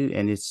appreciated,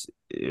 and it's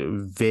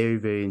very,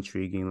 very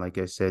intriguing, like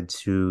I said,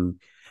 to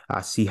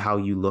see how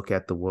you look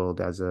at the world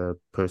as a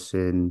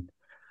person.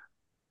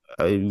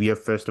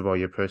 First of all,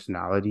 your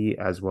personality,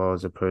 as well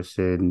as a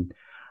person,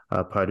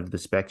 part of the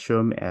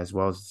spectrum, as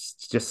well as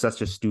just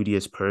such a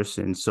studious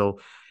person.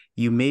 So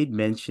you made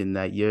mention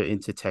that you're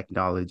into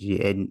technology,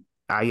 and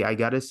I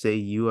gotta say,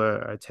 you are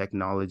a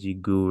technology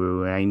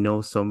guru, and I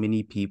know so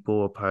many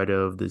people are part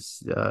of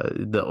this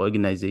the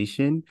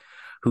organization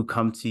who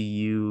come to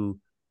you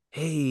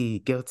hey,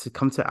 get to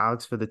come to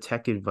Alex for the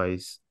tech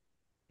advice.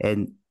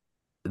 And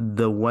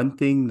the one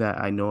thing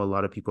that I know a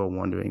lot of people are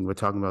wondering, we're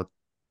talking about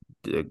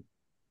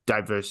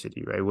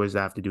diversity, right? What does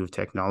that have to do with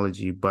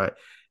technology? But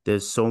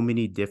there's so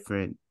many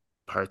different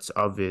parts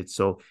of it.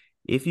 So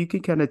if you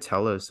could kind of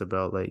tell us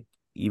about like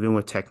even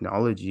with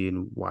technology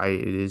and why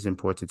it is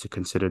important to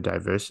consider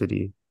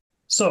diversity.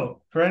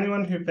 So, for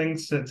anyone who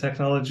thinks that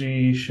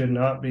technology should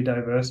not be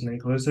diverse and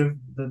inclusive,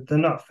 they're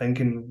not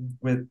thinking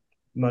with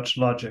much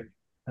logic.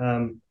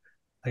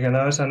 Like I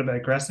know I sound a bit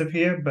aggressive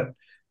here, but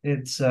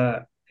it's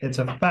a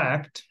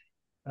fact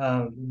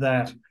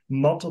that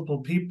multiple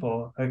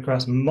people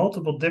across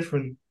multiple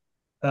different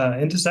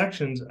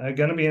intersections are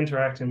going to be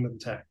interacting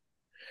with tech.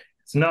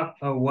 It's not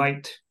a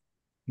white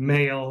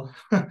male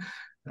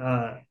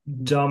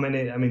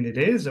dominate. I mean, it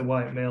is a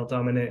white male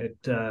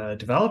dominated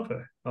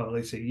developer, or at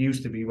least it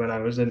used to be when I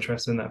was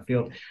interested in that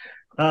field.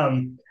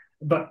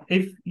 But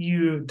if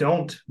you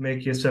don't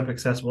make your stuff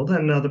accessible,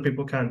 then other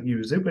people can't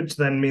use it, which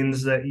then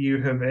means that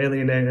you have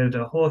alienated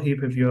a whole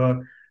heap of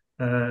your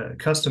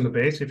customer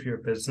base if you're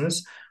a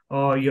business,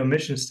 or your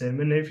mission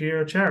statement if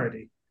you're a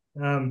charity.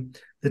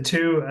 The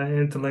two are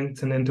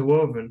interlinked and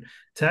interwoven.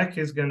 Tech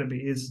is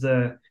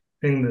the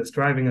thing that's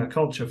driving our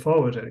culture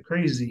forward at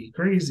crazy,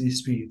 crazy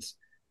speeds.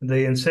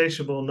 The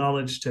insatiable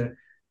knowledge to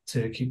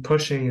keep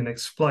pushing and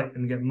exploit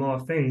and get more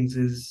things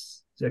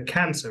is a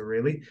cancer,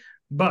 really.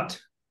 But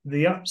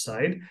the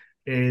upside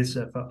is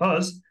that for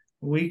us,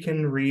 we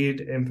can read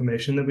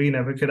information that we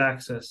never could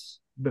access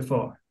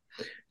before.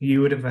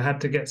 You would have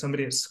had to get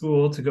somebody at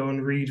school to go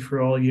and read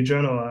through all your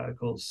journal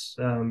articles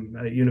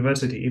at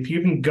university. If you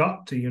even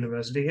got to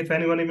university, if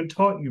anyone even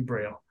taught you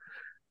Braille.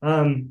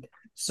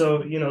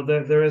 So,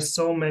 there are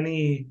so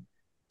many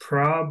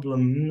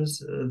problems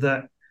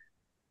that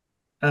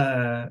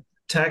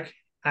tech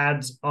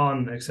adds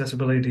on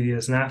accessibility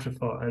as an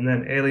afterthought and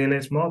then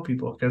alienates more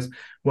people, because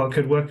what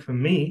could work for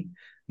me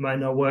might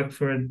not work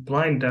for a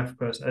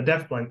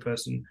deaf-blind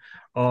person,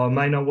 or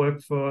might not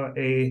work for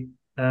a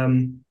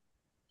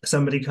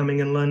somebody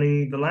coming and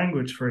learning the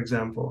language, for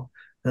example,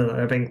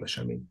 of English,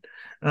 I mean.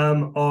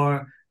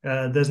 Or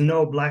there's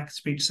no black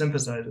speech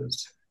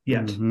synthesizers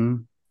yet. Mm-hmm.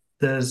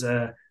 There's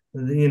that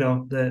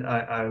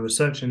I was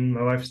searching.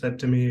 My wife said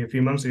to me a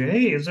few months ago,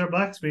 "Hey, is there a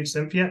black speech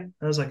synth yet?"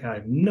 I was like, "I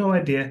have no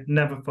idea.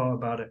 Never thought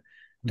about it.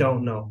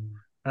 Don't know."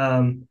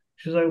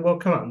 She's like, "Well,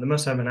 come on. They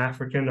must have an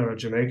African or a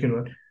Jamaican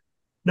one."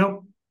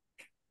 Nope,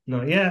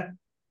 not yet.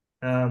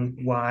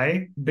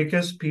 Why?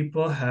 Because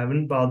people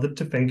haven't bothered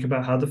to think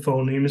about how the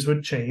phonemes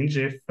would change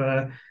if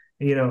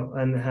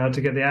and how to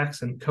get the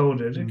accent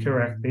coded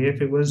correctly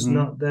if it was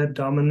not their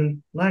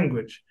dominant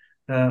language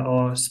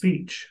or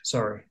speech.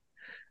 Sorry.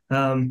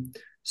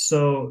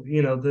 So,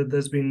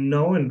 there's been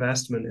no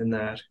investment in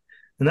that.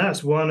 And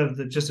that's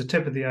just a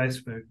tip of the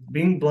iceberg.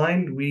 Being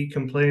blind, we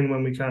complain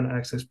when we can't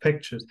access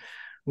pictures.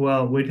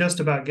 Well, we're just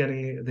about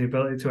getting the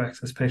ability to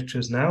access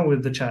pictures now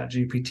with the Chat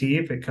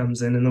GPT if it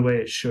comes in the way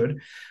it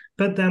should.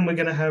 But then we're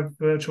going to have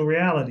virtual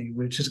reality,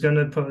 which is going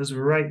to put us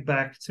right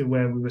back to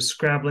where we were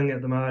scrabbling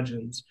at the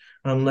margins,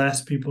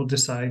 unless people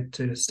decide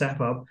to step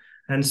up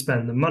and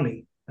spend the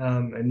money.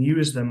 And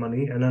use their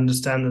money and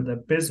understand that their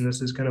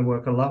business is going to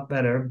work a lot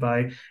better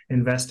by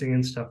investing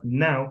in stuff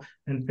now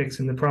and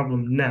fixing the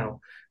problem now.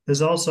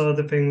 There's also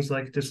other things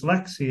like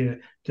dyslexia,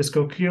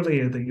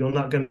 dyscalculia that you're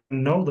not going to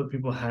know that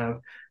people have,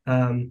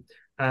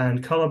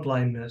 and color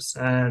blindness,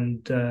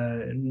 and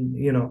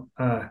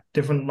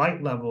different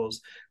light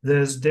levels.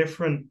 There's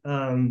different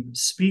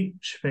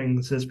speech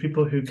things. There's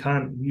people who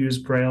can't use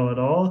Braille at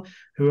all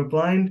who are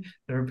blind.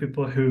 There are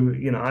people who,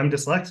 I'm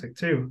dyslexic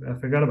too. I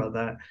forgot about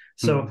that.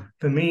 So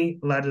for me,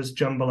 letters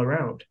jumble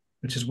around,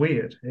 which is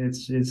weird.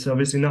 It's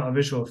obviously not a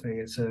visual thing.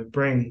 It's a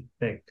brain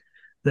thing.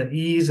 The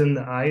E's and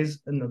the I's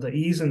and the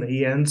E's and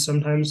the ENs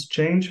sometimes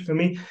change for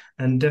me,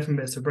 and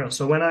different bits of Braille.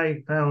 So when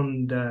I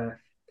found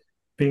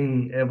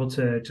being able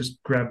to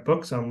just grab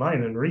books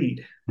online and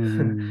read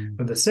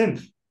with the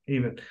synth,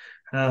 even,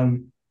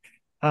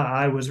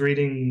 I was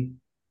reading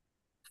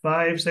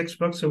 5-6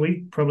 books a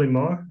week, probably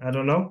more. I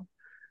don't know.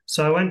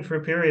 So I went for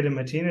a period in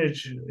my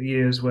teenage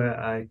years where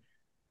I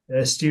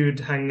eschewed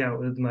hanging out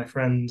with my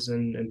friends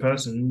in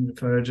person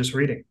for just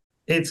reading.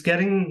 It's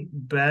getting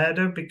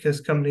better because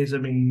companies are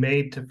being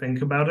made to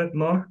think about it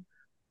more,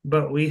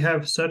 but we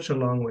have such a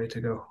long way to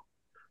go.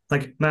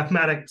 Like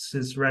mathematics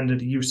is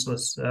rendered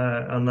useless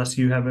unless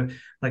you have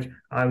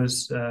I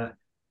was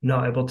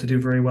not able to do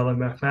very well in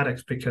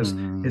mathematics because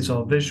it's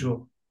all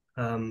visual.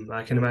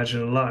 I can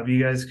imagine a lot of you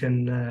guys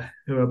who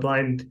are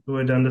blind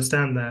would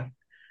understand that.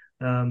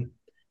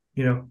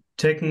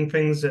 Taking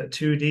things at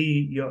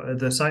 2D,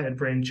 the sighted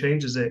brain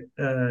changes it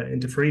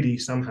into 3D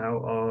somehow,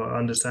 or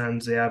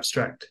understands the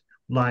abstract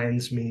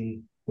lines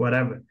mean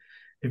whatever.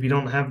 If you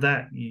don't have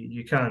that,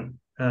 you can't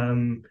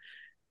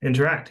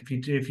interact.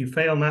 If you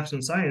fail maths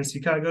and science,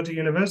 you can't go to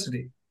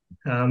university.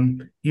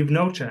 You've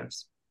no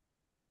chance.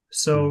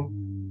 So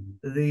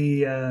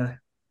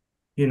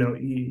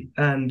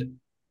and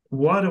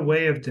what a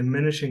way of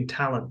diminishing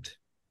talent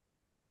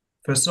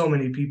for so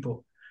many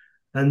people.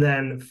 and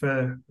then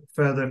for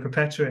further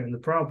perpetuating the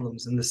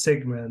problems and the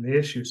stigma and the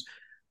issues.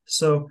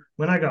 So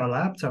when I got a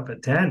laptop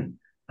at 10,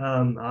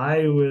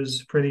 I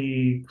was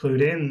pretty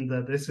clued in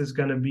that this is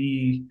going to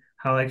be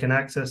how I can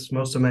access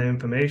most of my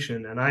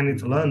information, and I need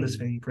to learn this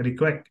thing pretty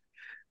quick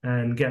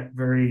and get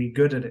very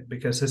good at it,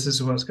 because this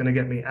is what's going to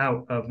get me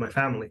out of my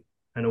family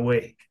and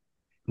away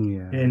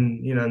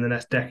in the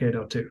next decade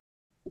or two.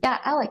 Yeah,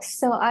 Alex,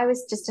 so I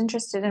was just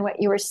interested in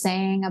what you were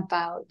saying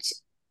about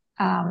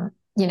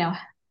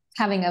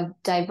having a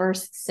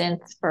diverse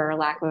synth, for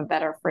lack of a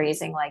better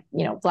phrasing, like,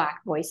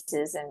 Black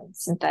voices and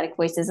synthetic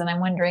voices. And I'm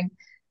wondering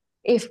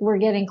if we're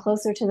getting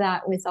closer to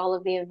that with all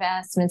of the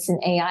advancements in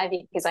AI,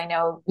 because I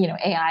know,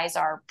 AIs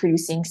are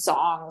producing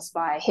songs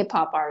by hip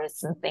hop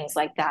artists and things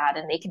like that,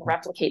 and they can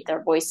replicate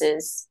their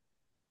voices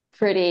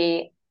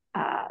pretty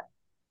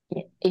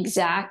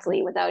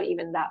exactly without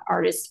even that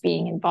artist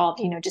being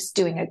involved, just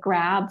doing a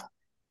grab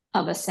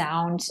of a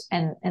sound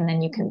and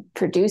then you can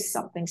produce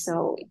something.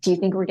 So do you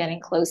think we're getting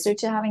closer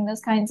to having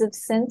those kinds of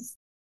synths?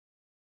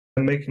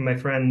 I'm making my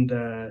friend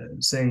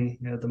sing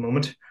at the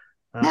moment.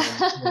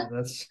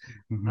 That's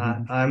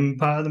I'm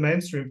part of the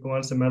mainstream for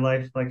once in my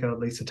life, like at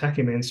least a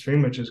techie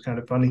mainstream, which is kind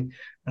of funny.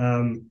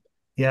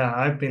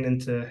 I've been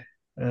into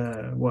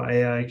what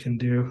AI can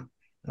do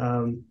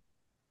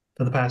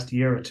for the past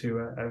year or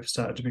two. I've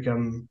started to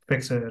become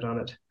fixated on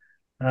it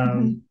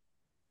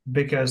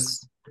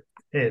because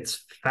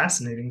it's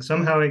fascinating.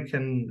 Somehow it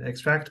can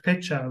extract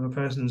pitch out of a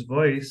person's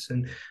voice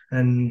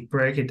and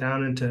break it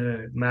down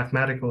into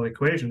mathematical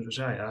equations, which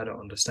I don't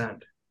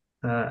understand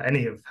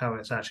any of how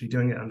it's actually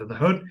doing it under the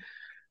hood.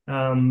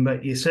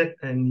 But you sit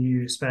and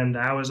you spend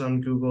hours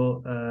on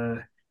Google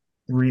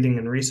reading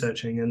and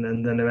researching,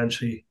 and then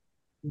eventually,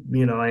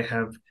 I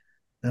have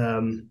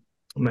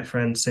my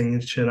friend sing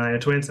Shania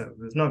Twain. So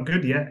it's not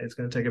good yet. It's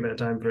going to take a bit of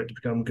time for it to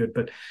become good,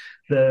 but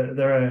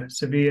there are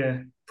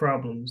severe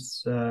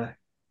problems.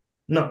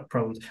 Not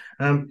problems.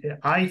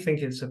 I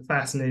think it's a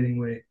fascinating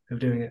way of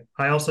doing it.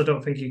 I also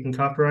don't think you can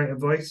copyright a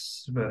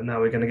voice, but now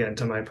we're going to get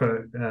into my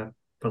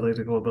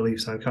political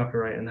beliefs on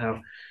copyright and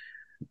how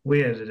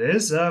weird it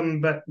is.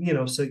 But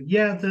so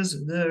yeah,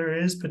 there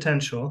is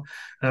potential.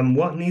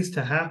 What needs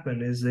to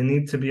happen is they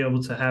need to be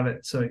able to have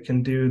it so it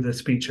can do the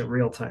speech at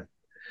real time.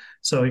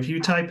 So if you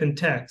type in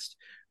text,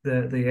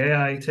 the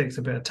AI takes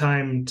a bit of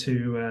time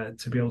to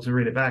be able to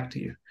read it back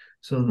to you.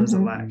 So there's a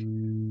lag.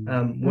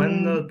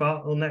 When the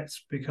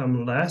bottlenecks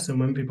become less and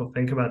when people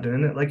think about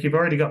doing it, like you've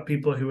already got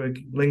people who are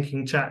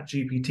linking Chat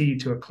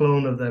GPT to a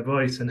clone of their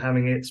voice and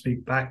having it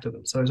speak back to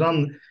them. So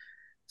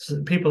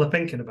so people are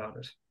thinking about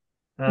it.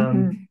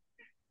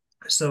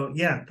 So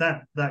yeah,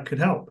 that could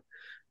help.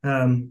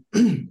 Then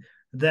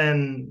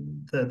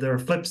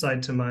the flip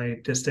side to my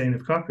disdain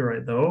of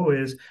copyright, though,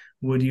 is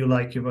would you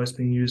like your voice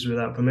being used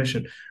without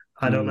permission?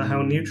 I don't know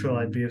how neutral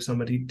I'd be if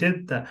somebody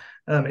did that.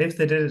 If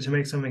they did it to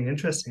make something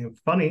interesting and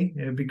funny,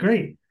 it would be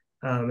great.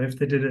 If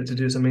they did it to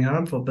do something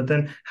harmful, but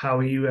then how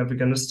are you ever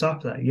going to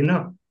stop that?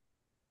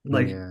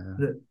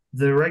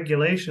 The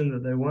regulation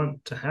that they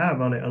want to have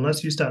on it,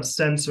 unless you start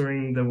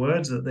censoring the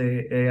words that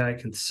the AI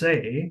can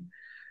say,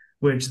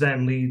 which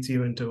then leads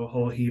you into a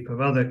whole heap of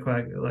other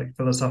like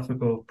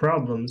philosophical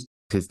problems.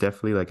 It's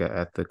definitely like an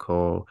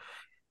ethical,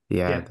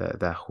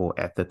 that whole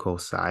ethical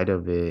side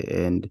of it.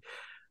 And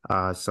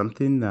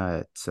something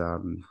that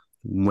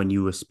when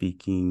you were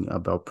speaking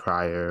about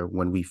prior,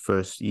 when we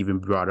first even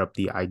brought up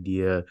the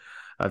idea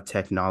of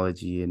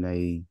technology,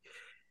 and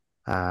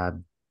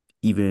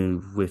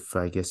even with,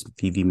 I guess,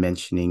 Vivi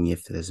mentioning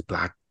if there's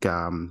Black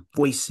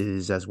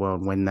voices as well,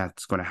 and when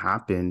that's going to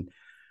happen,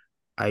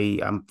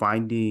 I'm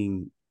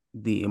finding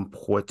the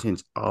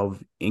importance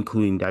of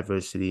including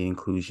diversity and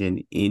inclusion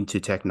into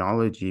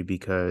technology,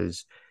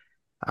 because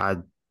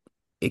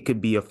it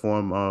could be a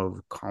form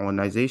of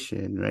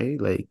colonization, right?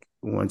 Like,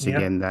 once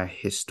again, that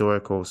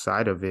historical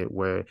side of it,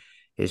 where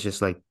it's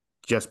just like,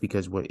 just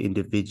because we're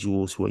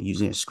individuals who are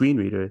using a screen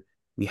reader,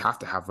 we have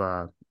to have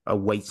a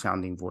white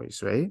sounding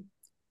voice, right?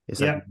 It's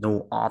like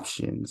no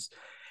options.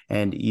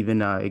 And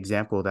even an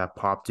example that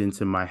popped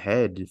into my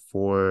head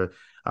for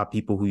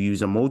people who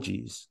use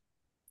emojis.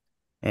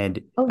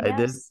 And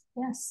yes.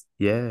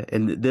 Yeah.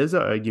 And there's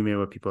an argument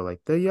where people are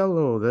like, they're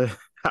yellow, they're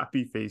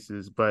happy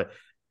faces. But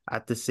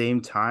at the same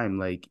time,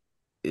 like,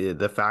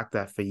 the fact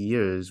that for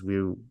years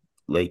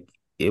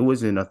it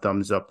wasn't a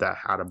thumbs up that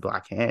had a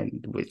black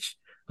hand, which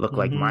looked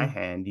like my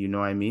hand, you know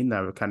what I mean?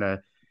 That were kind of,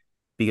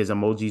 because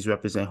emojis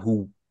represent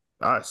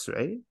us,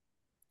 right?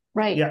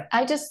 Right. Yeah.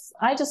 I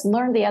just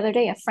learned the other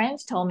day, a friend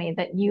told me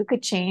that you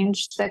could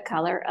change the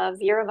color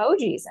of your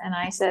emojis. And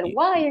I said,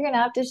 well, you're going to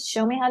have to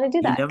show me how to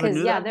do that.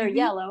 Because they're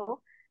yellow.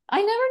 I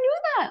never knew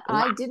that.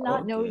 Wow. I did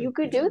not know you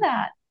could do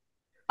that.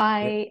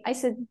 I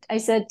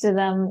said to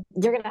them,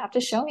 you're going to have to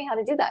show me how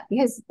to do that,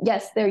 because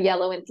yes, they're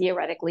yellow, and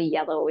theoretically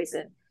yellow is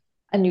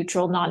a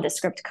neutral,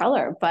 nondescript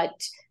color.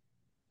 But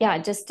yeah,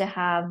 just to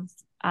have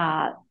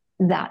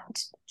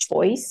that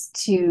choice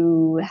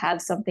to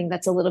have something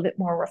that's a little bit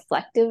more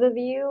reflective of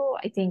you,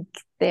 I think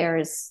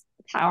there's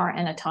power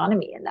and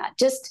autonomy in that.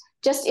 Just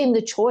just in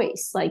the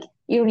choice. Like,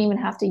 you don't even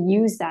have to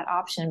use that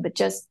option, but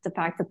just the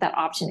fact that that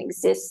option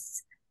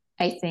exists,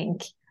 I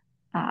think,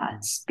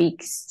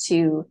 speaks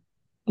to,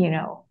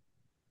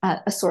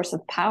 a source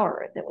of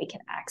power that we can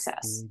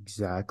access.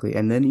 Exactly.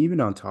 And then even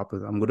on top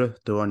of that, I'm gonna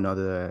throw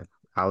another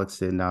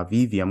Alex and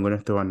Vivi, I'm gonna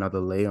throw another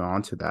layer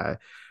onto that,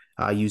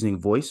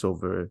 using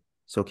voiceover.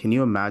 So can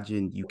you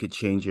imagine you could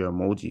change your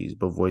emojis,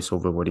 but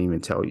voiceover wouldn't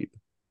even tell you?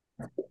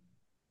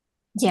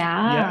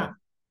 Yeah.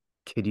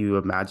 Could you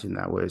imagine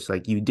that where it's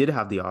like you did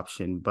have the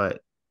option,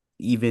 but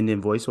even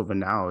in voiceover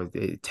now,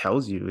 it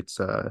tells you it's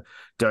a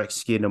dark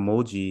skin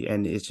emoji,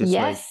 and it's just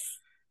like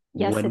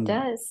Yes, it when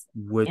does.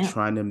 we're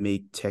trying to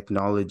make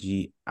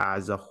technology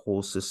as a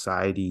whole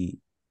society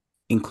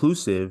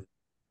inclusive,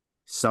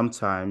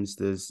 sometimes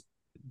there's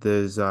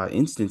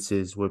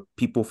instances where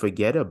people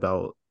forget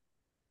about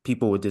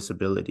people with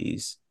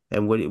disabilities.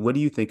 And what do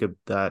you think of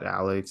that,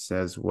 Alex,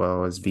 as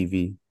well as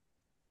Vivi?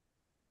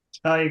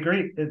 I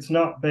agree. It's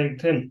not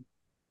baked in.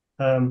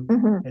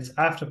 It's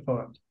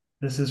afterthought.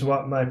 This is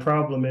what my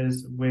problem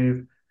is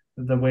with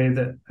the way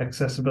that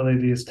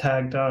accessibility is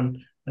tagged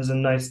on as a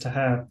nice to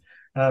have.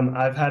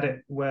 I've had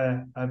it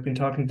where I've been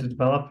talking to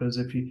developers.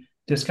 If you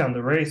discount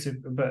the race,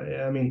 but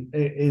I mean,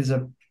 it is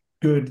a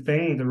good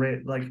thing. The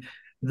rate, like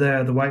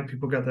the white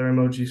people got their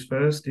emojis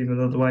first, even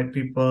though the white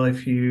people,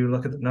 if you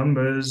look at the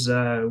numbers,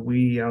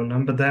 we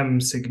outnumber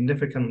them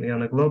significantly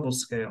on a global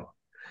scale.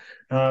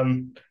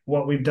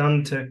 What we've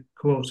done to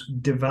quote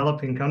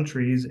developing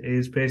countries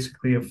is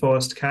basically a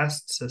forced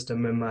caste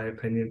system, in my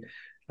opinion.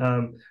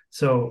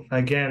 So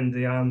again,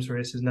 the arms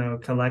race is now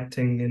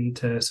collecting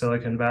into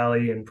Silicon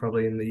Valley and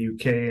probably in the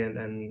UK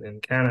and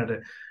in Canada,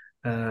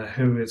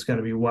 who is going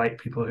to be white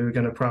people who are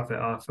going to profit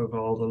off of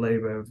all the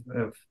labor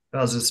of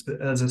us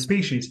as a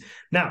species.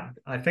 Now,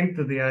 I think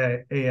that the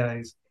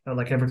AIs,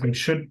 like everything,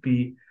 should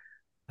be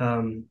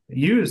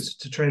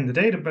used to train the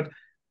data, but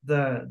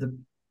the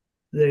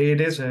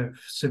it is a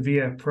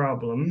severe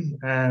problem,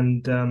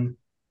 and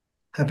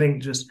I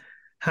think just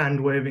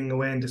hand waving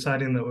away and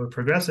deciding that we're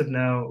progressive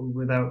now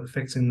without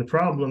fixing the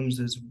problems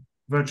is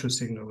virtue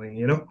signaling,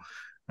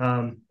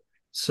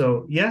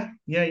 So yeah,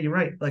 you're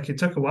right. Like, it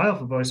took a while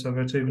for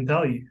voiceover to even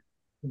tell you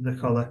the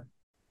color.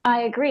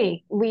 I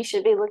agree. We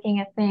should be looking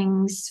at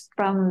things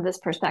from this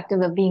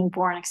perspective of being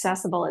born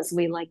accessible, as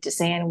we like to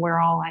say, and we're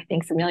all, I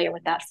think, familiar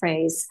with that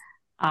phrase.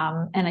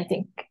 And I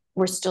think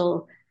we're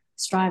still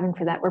striving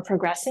for that. We're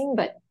progressing,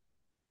 but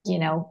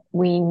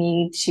we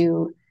need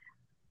to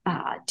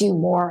do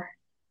more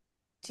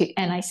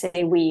and I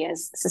say we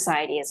as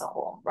society as a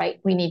whole, right?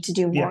 We need to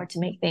do more to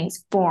make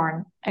things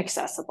born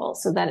accessible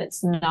so that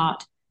it's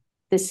not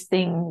this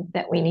thing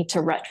that we need to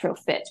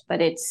retrofit, but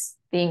it's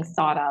being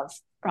thought of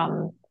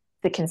from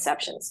the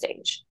conception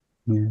stage.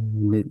 Yeah,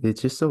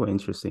 it's just so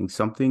interesting.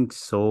 Something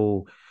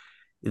so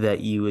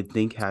that you would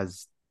think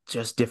has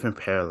just different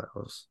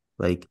parallels.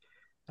 Like,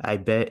 I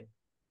bet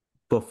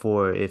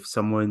before, if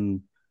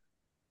someone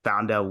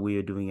found out we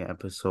were doing an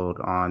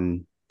episode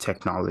on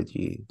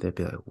technology, they'd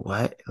be like,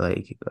 "What?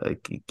 Like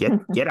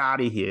get out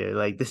of here!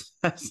 Like, this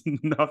has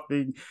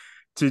nothing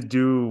to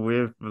do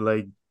with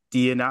like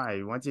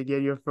D&I. Once you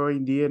get your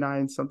throwing D&I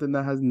and something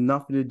that has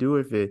nothing to do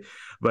with it,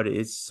 but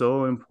it's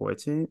so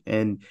important."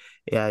 And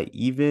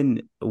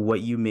even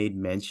what you made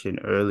mention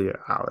earlier,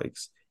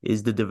 Alex,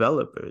 is the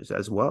developers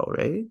as well,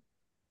 right?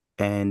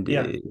 And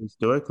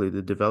historically,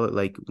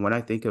 like when I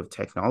think of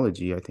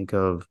technology, I think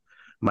of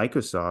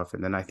Microsoft,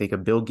 and then I think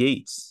of Bill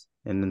Gates,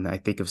 and then I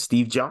think of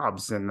Steve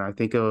Jobs, and I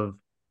think of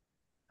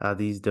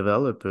these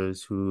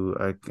developers who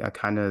are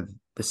kind of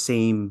the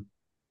same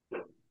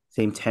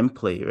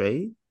template,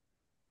 right?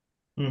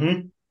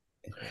 Mm-hmm.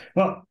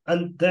 Well,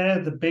 and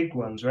they're the big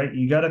ones, right?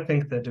 You got to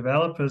think that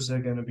developers are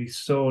going to be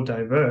so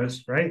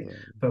diverse, right? Yeah.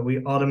 But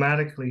we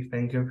automatically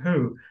think of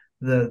who?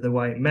 The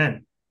white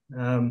men.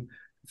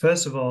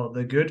 First of all,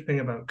 the good thing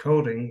about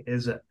coding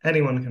is that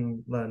anyone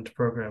can learn to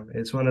program.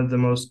 It's one of the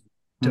most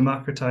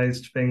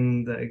democratized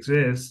thing that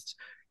exists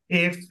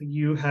if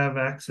you have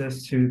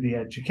access to the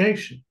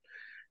education.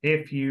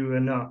 If you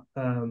are not,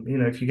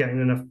 if you're getting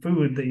enough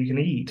food that you can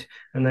eat,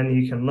 and then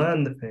you can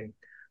learn the thing.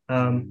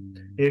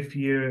 If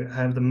you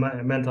have the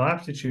mental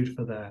aptitude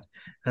for that.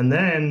 And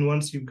then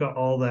once you've got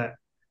all that,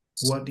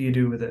 what do you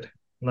do with it?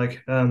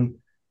 Like,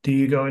 do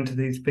you go into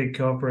these big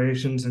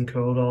corporations and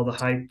code all the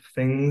hype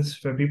things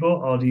for people,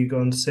 or do you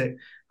go and sit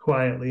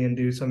quietly and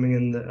do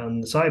something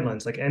on the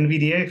sidelines? Like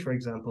NVDA, for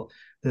example,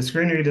 the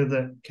screen reader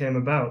that came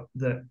about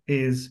that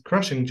is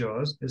crushing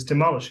JAWS is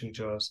demolishing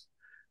JAWS,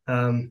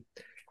 and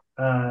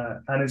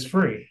it's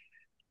free.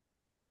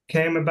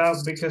 Came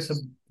about because a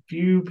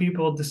few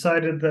people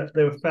decided that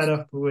they were fed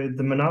up with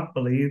the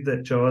monopoly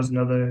that JAWS and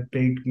other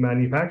big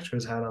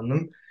manufacturers had on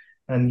them.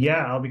 And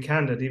yeah, I'll be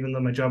candid, even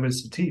though my job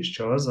is to teach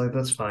JAWS, like,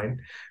 that's fine.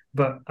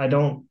 But I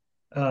don't,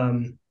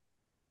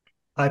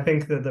 I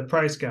think that the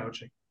price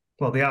gouging,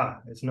 well, they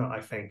are, it's not,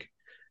 I think.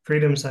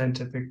 Freedom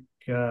Scientific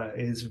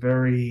is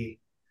very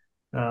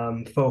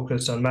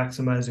focused on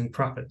maximizing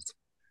profits,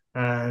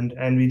 and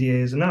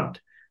NVDA is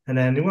not. And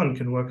anyone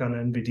can work on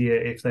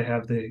NVDA if they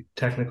have the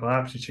technical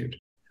aptitude.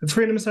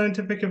 Freedom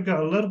Scientific have got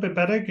a little bit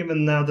better,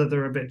 given now that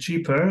they're a bit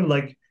cheaper.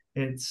 Like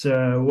it's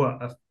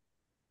how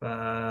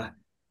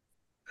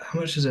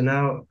much is it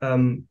now?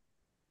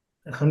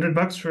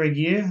 $100 for a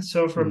year.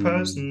 So for a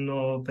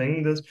personal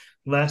thing, there's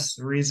less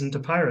reason to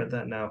pirate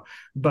that now.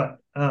 But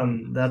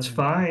that's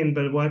fine.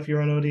 But what if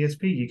you're on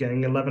ODSP? You're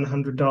getting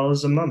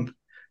 $1,100 a month.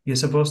 You're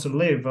supposed to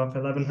live off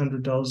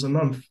 $1,100 a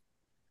month.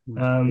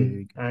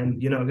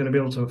 And you're not going to be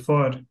able to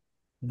afford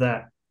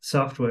that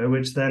software,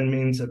 which then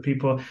means that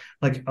people,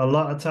 like a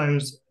lot of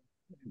times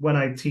when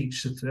I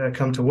teach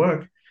come to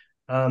work,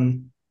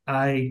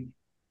 I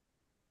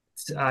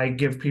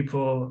give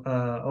people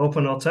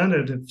open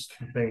alternatives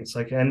for things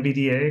like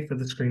NVDA for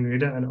the screen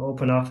reader and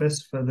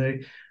OpenOffice for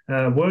the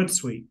Word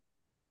suite.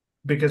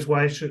 Because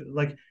why should,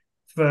 like,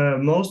 for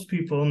most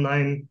people,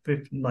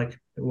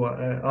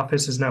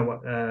 Office is now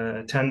what,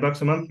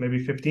 $10 a month,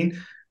 maybe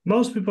 15.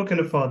 Most people can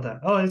afford that.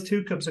 Oh, it's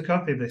 2 cups of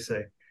coffee, they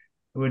say,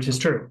 which is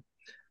true.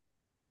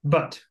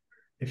 But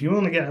if you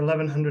only get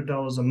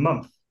 $1,100 a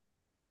month,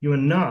 you are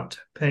not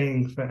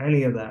paying for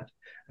any of that.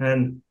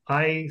 And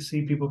I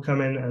see people come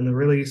in and they're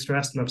really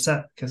stressed and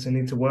upset because they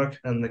need to work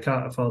and they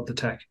can't afford the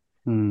tech.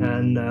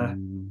 And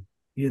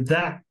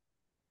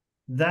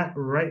that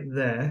right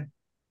there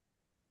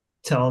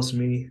tells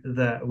me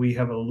that we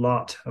have a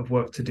lot of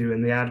work to do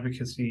in the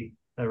advocacy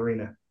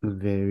arena.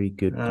 Very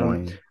good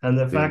point. And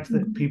the fact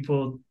that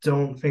people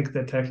don't think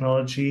that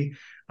technology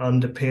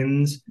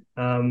underpins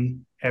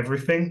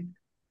everything.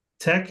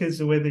 Tech is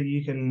the way that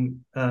you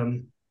can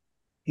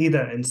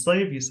either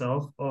enslave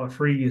yourself or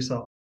free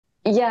yourself.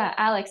 Yeah,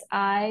 Alex,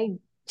 I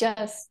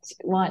just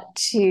want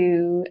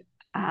to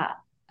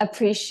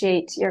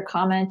appreciate your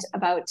comment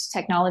about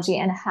technology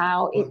and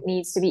how it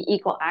needs to be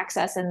equal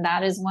access. And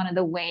that is one of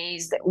the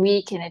ways that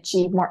we can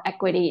achieve more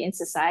equity in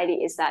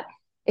society, is that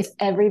if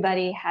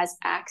everybody has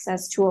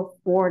access to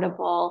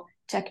affordable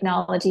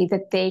technology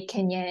that they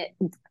can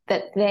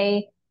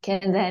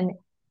then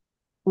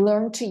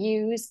learn to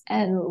use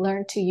and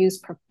learn to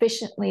use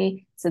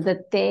proficiently so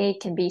that they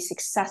can be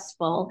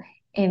successful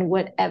in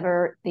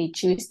whatever they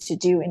choose to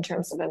do in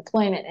terms of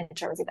employment, in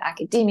terms of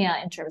academia,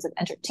 in terms of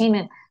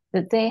entertainment,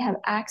 that they have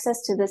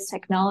access to this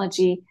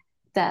technology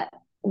that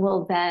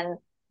will then,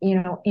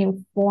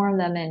 inform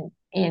them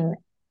in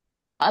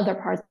other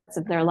parts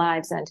of their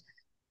lives. And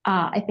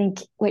I think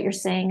what you're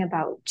saying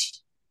about,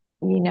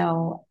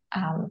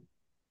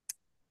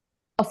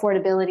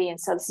 affordability and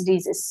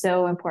subsidies is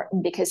so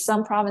important, because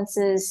some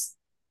provinces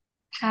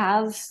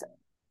have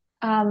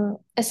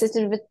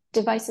assistive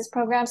devices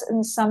programs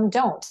and some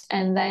don't.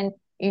 And then,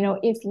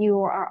 if you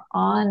are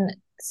on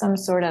some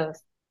sort of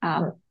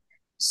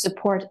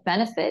support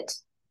benefit,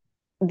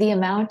 the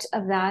amount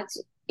of that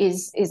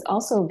is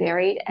also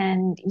varied.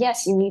 And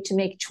yes, you need to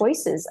make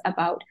choices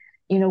about,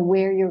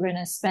 where you're going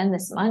to spend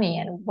this money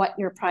and what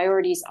your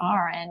priorities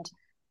are. And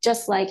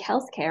just like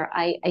healthcare,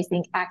 I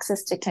think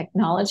access to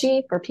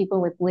technology for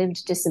people with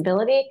lived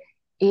disability,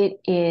 it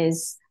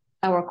is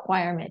a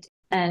requirement.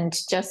 And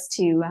just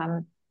to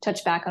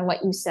touch back on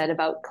what you said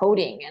about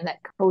coding, and that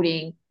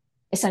coding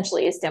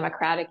essentially is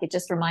democratic, it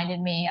just reminded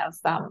me of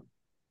the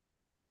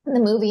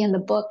movie and the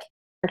book,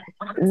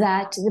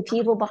 that the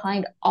people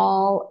behind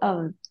all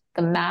of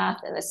the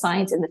math and the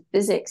science and the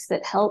physics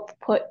that help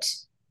put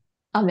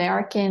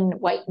American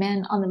white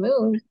men on the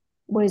moon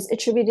was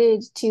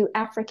attributed to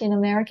African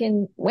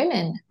American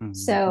women. Mm-hmm.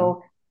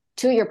 So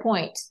to your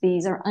point,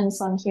 these are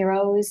unsung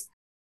heroes.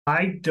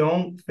 I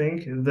don't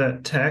think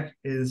that tech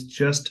is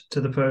just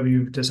to the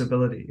purview of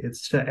disability.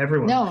 It's to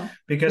everyone. No,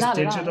 because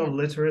digital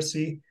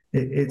literacy,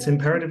 it's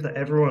imperative that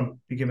everyone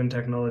be given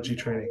technology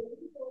training.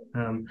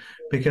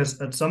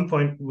 Because at some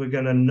point, we're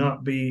going to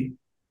not be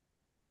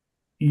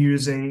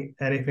using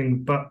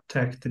anything but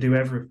tech to do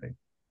everything.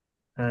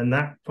 And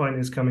that point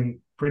is coming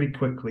pretty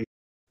quickly.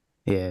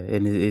 Yeah,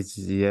 and it's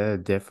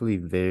definitely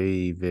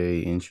very,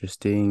 very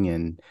interesting,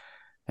 and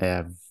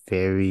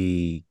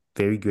very,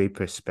 very great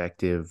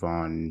perspective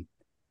on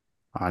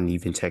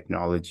even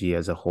technology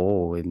as a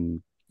whole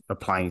and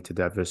applying it to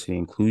diversity and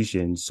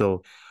inclusion.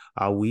 So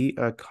we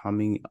are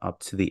coming up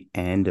to the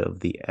end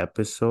of the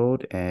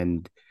episode,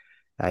 and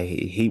I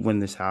hate when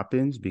this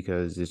happens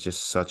because it's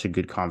just such a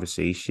good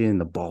conversation.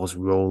 The ball's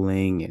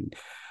rolling and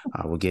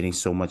we're getting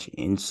so much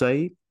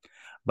insight.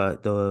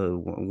 But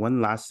the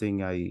one last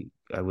thing I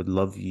would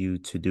love you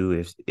to do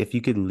is if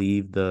you could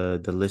leave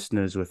the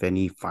listeners with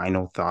any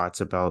final thoughts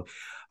about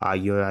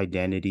your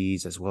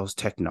identities as well as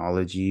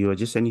technology, or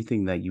just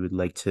anything that you would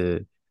like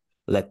to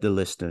let the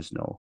listeners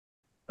know.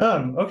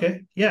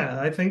 Okay. Yeah,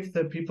 I think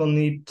that people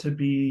need to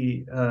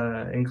be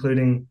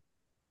including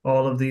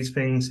all of these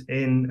things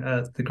in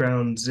the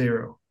ground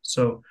zero.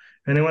 So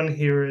if anyone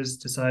here is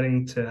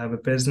deciding to have a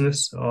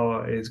business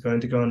or is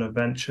going to go on a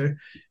venture,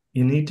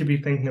 you need to be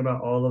thinking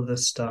about all of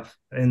this stuff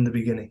in the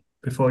beginning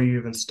before you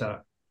even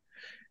start.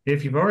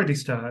 If you've already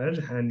started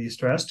and you're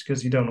stressed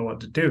because you don't know what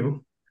to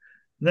do,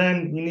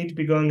 then you need to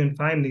be going and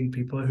finding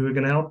people who are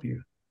going to help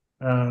you,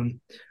 and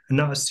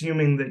not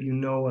assuming that you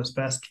know what's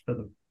best for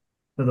them,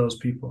 for those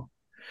people.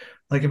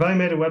 Like if I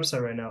made a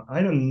website right now,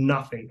 I know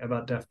nothing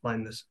about deaf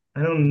blindness.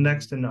 I know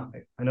next to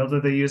nothing. I know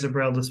that they use a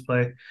braille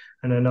display,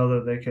 and I know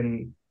that they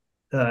can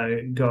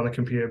go on the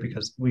computer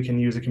because we can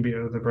use a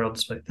computer with a braille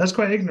display. That's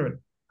quite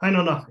ignorant. I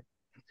know nothing.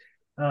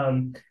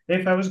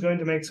 If I was going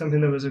to make something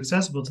that was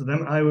accessible to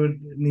them, I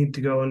would need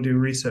to go and do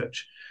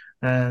research.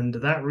 And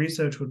that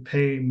research would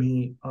pay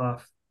me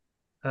off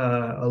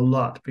a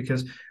lot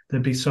because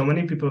there'd be so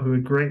many people who are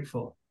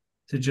grateful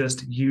to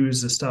just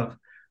use the stuff.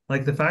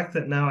 Like the fact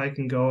that now I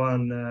can go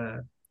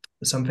on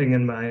something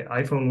and my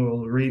iPhone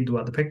will read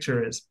what the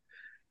picture is,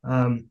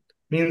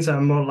 means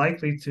I'm more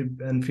likely to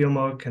and feel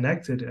more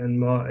connected and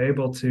more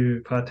able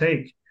to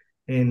partake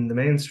in the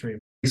mainstream.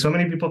 So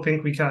many people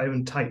think we can't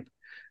even type.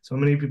 So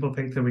many people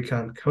think that we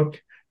can't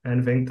cook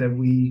and think that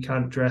we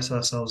can't dress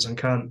ourselves and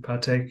can't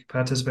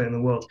participate in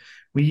the world.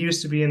 We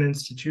used to be an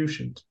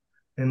institution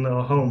in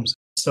little homes.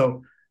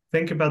 So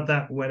think about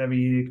that whenever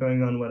you're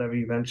going on whatever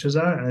your ventures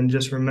are, and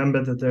just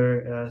remember that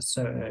there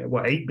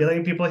are 8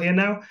 billion people here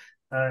now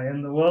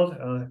in the world.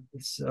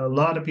 It's a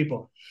lot of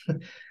people.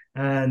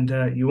 And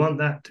you want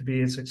that to be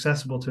as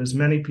accessible to as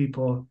many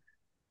people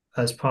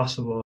as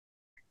possible.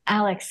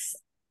 Alex,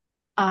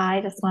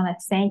 I just want to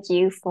thank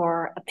you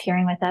for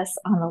appearing with us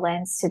on The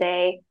Lens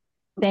today.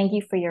 Thank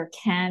you for your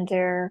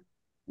candor,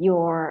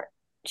 your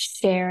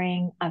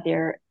sharing of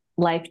your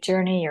life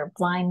journey, your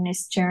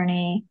blindness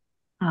journey,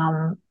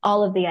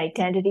 all of the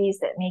identities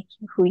that make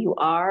you who you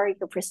are,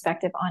 your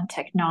perspective on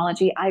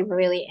technology. I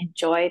really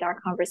enjoyed our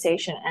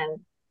conversation, and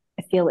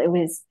I feel it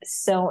was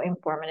so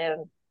informative.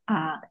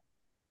 I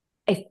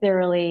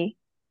thoroughly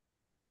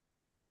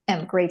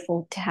am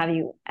grateful to have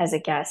you as a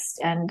guest,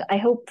 and I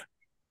hope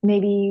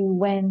maybe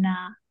when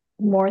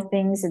more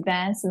things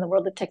advance in the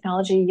world of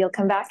technology, you'll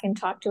come back and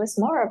talk to us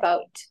more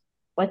about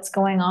what's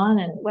going on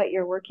and what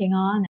you're working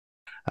on.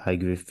 I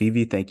agree with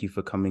Vivi. Thank you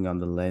for coming on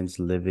The Lens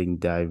Living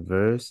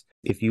Diverse.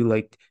 If you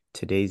liked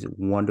today's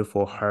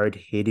wonderful,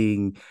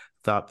 hard-hitting,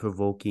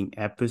 thought-provoking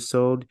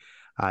episode,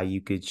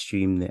 you could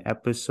stream the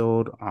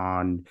episode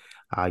on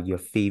your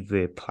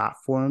favorite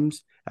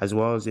platforms, as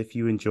well as if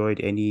you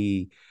enjoyed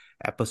any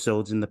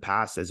episodes in the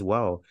past as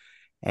well.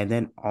 And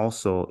then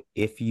also,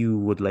 if you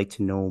would like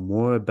to know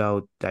more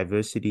about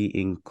diversity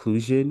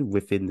inclusion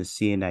within the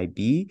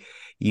CNIB,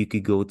 you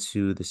could go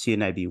to the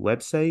CNIB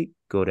website,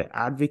 go to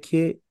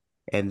Advocate,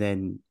 and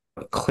then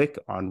click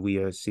on We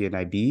Are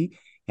CNIB,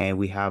 and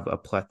we have a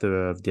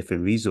plethora of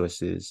different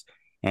resources.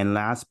 And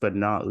last but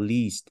not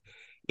least,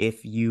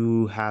 if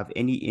you have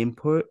any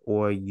input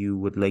or you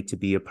would like to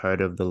be a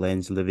part of the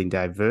Lens Living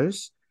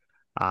Diverse,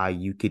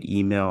 you could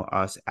email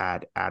us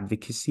at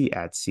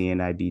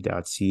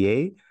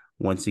advocacy@cnib.ca.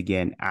 Once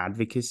again,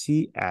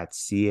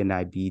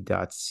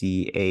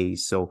 advocacy@cnib.ca.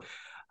 So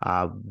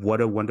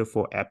what a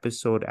wonderful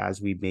episode,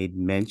 as we made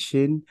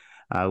mention.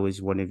 I was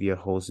one of your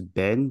hosts,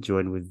 Ben,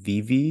 joined with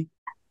Vivi.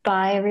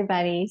 Bye,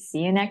 everybody. See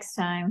you next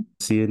time.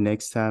 See you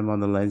next time on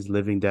The Lens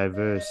Living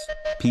Diverse.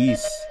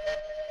 Peace.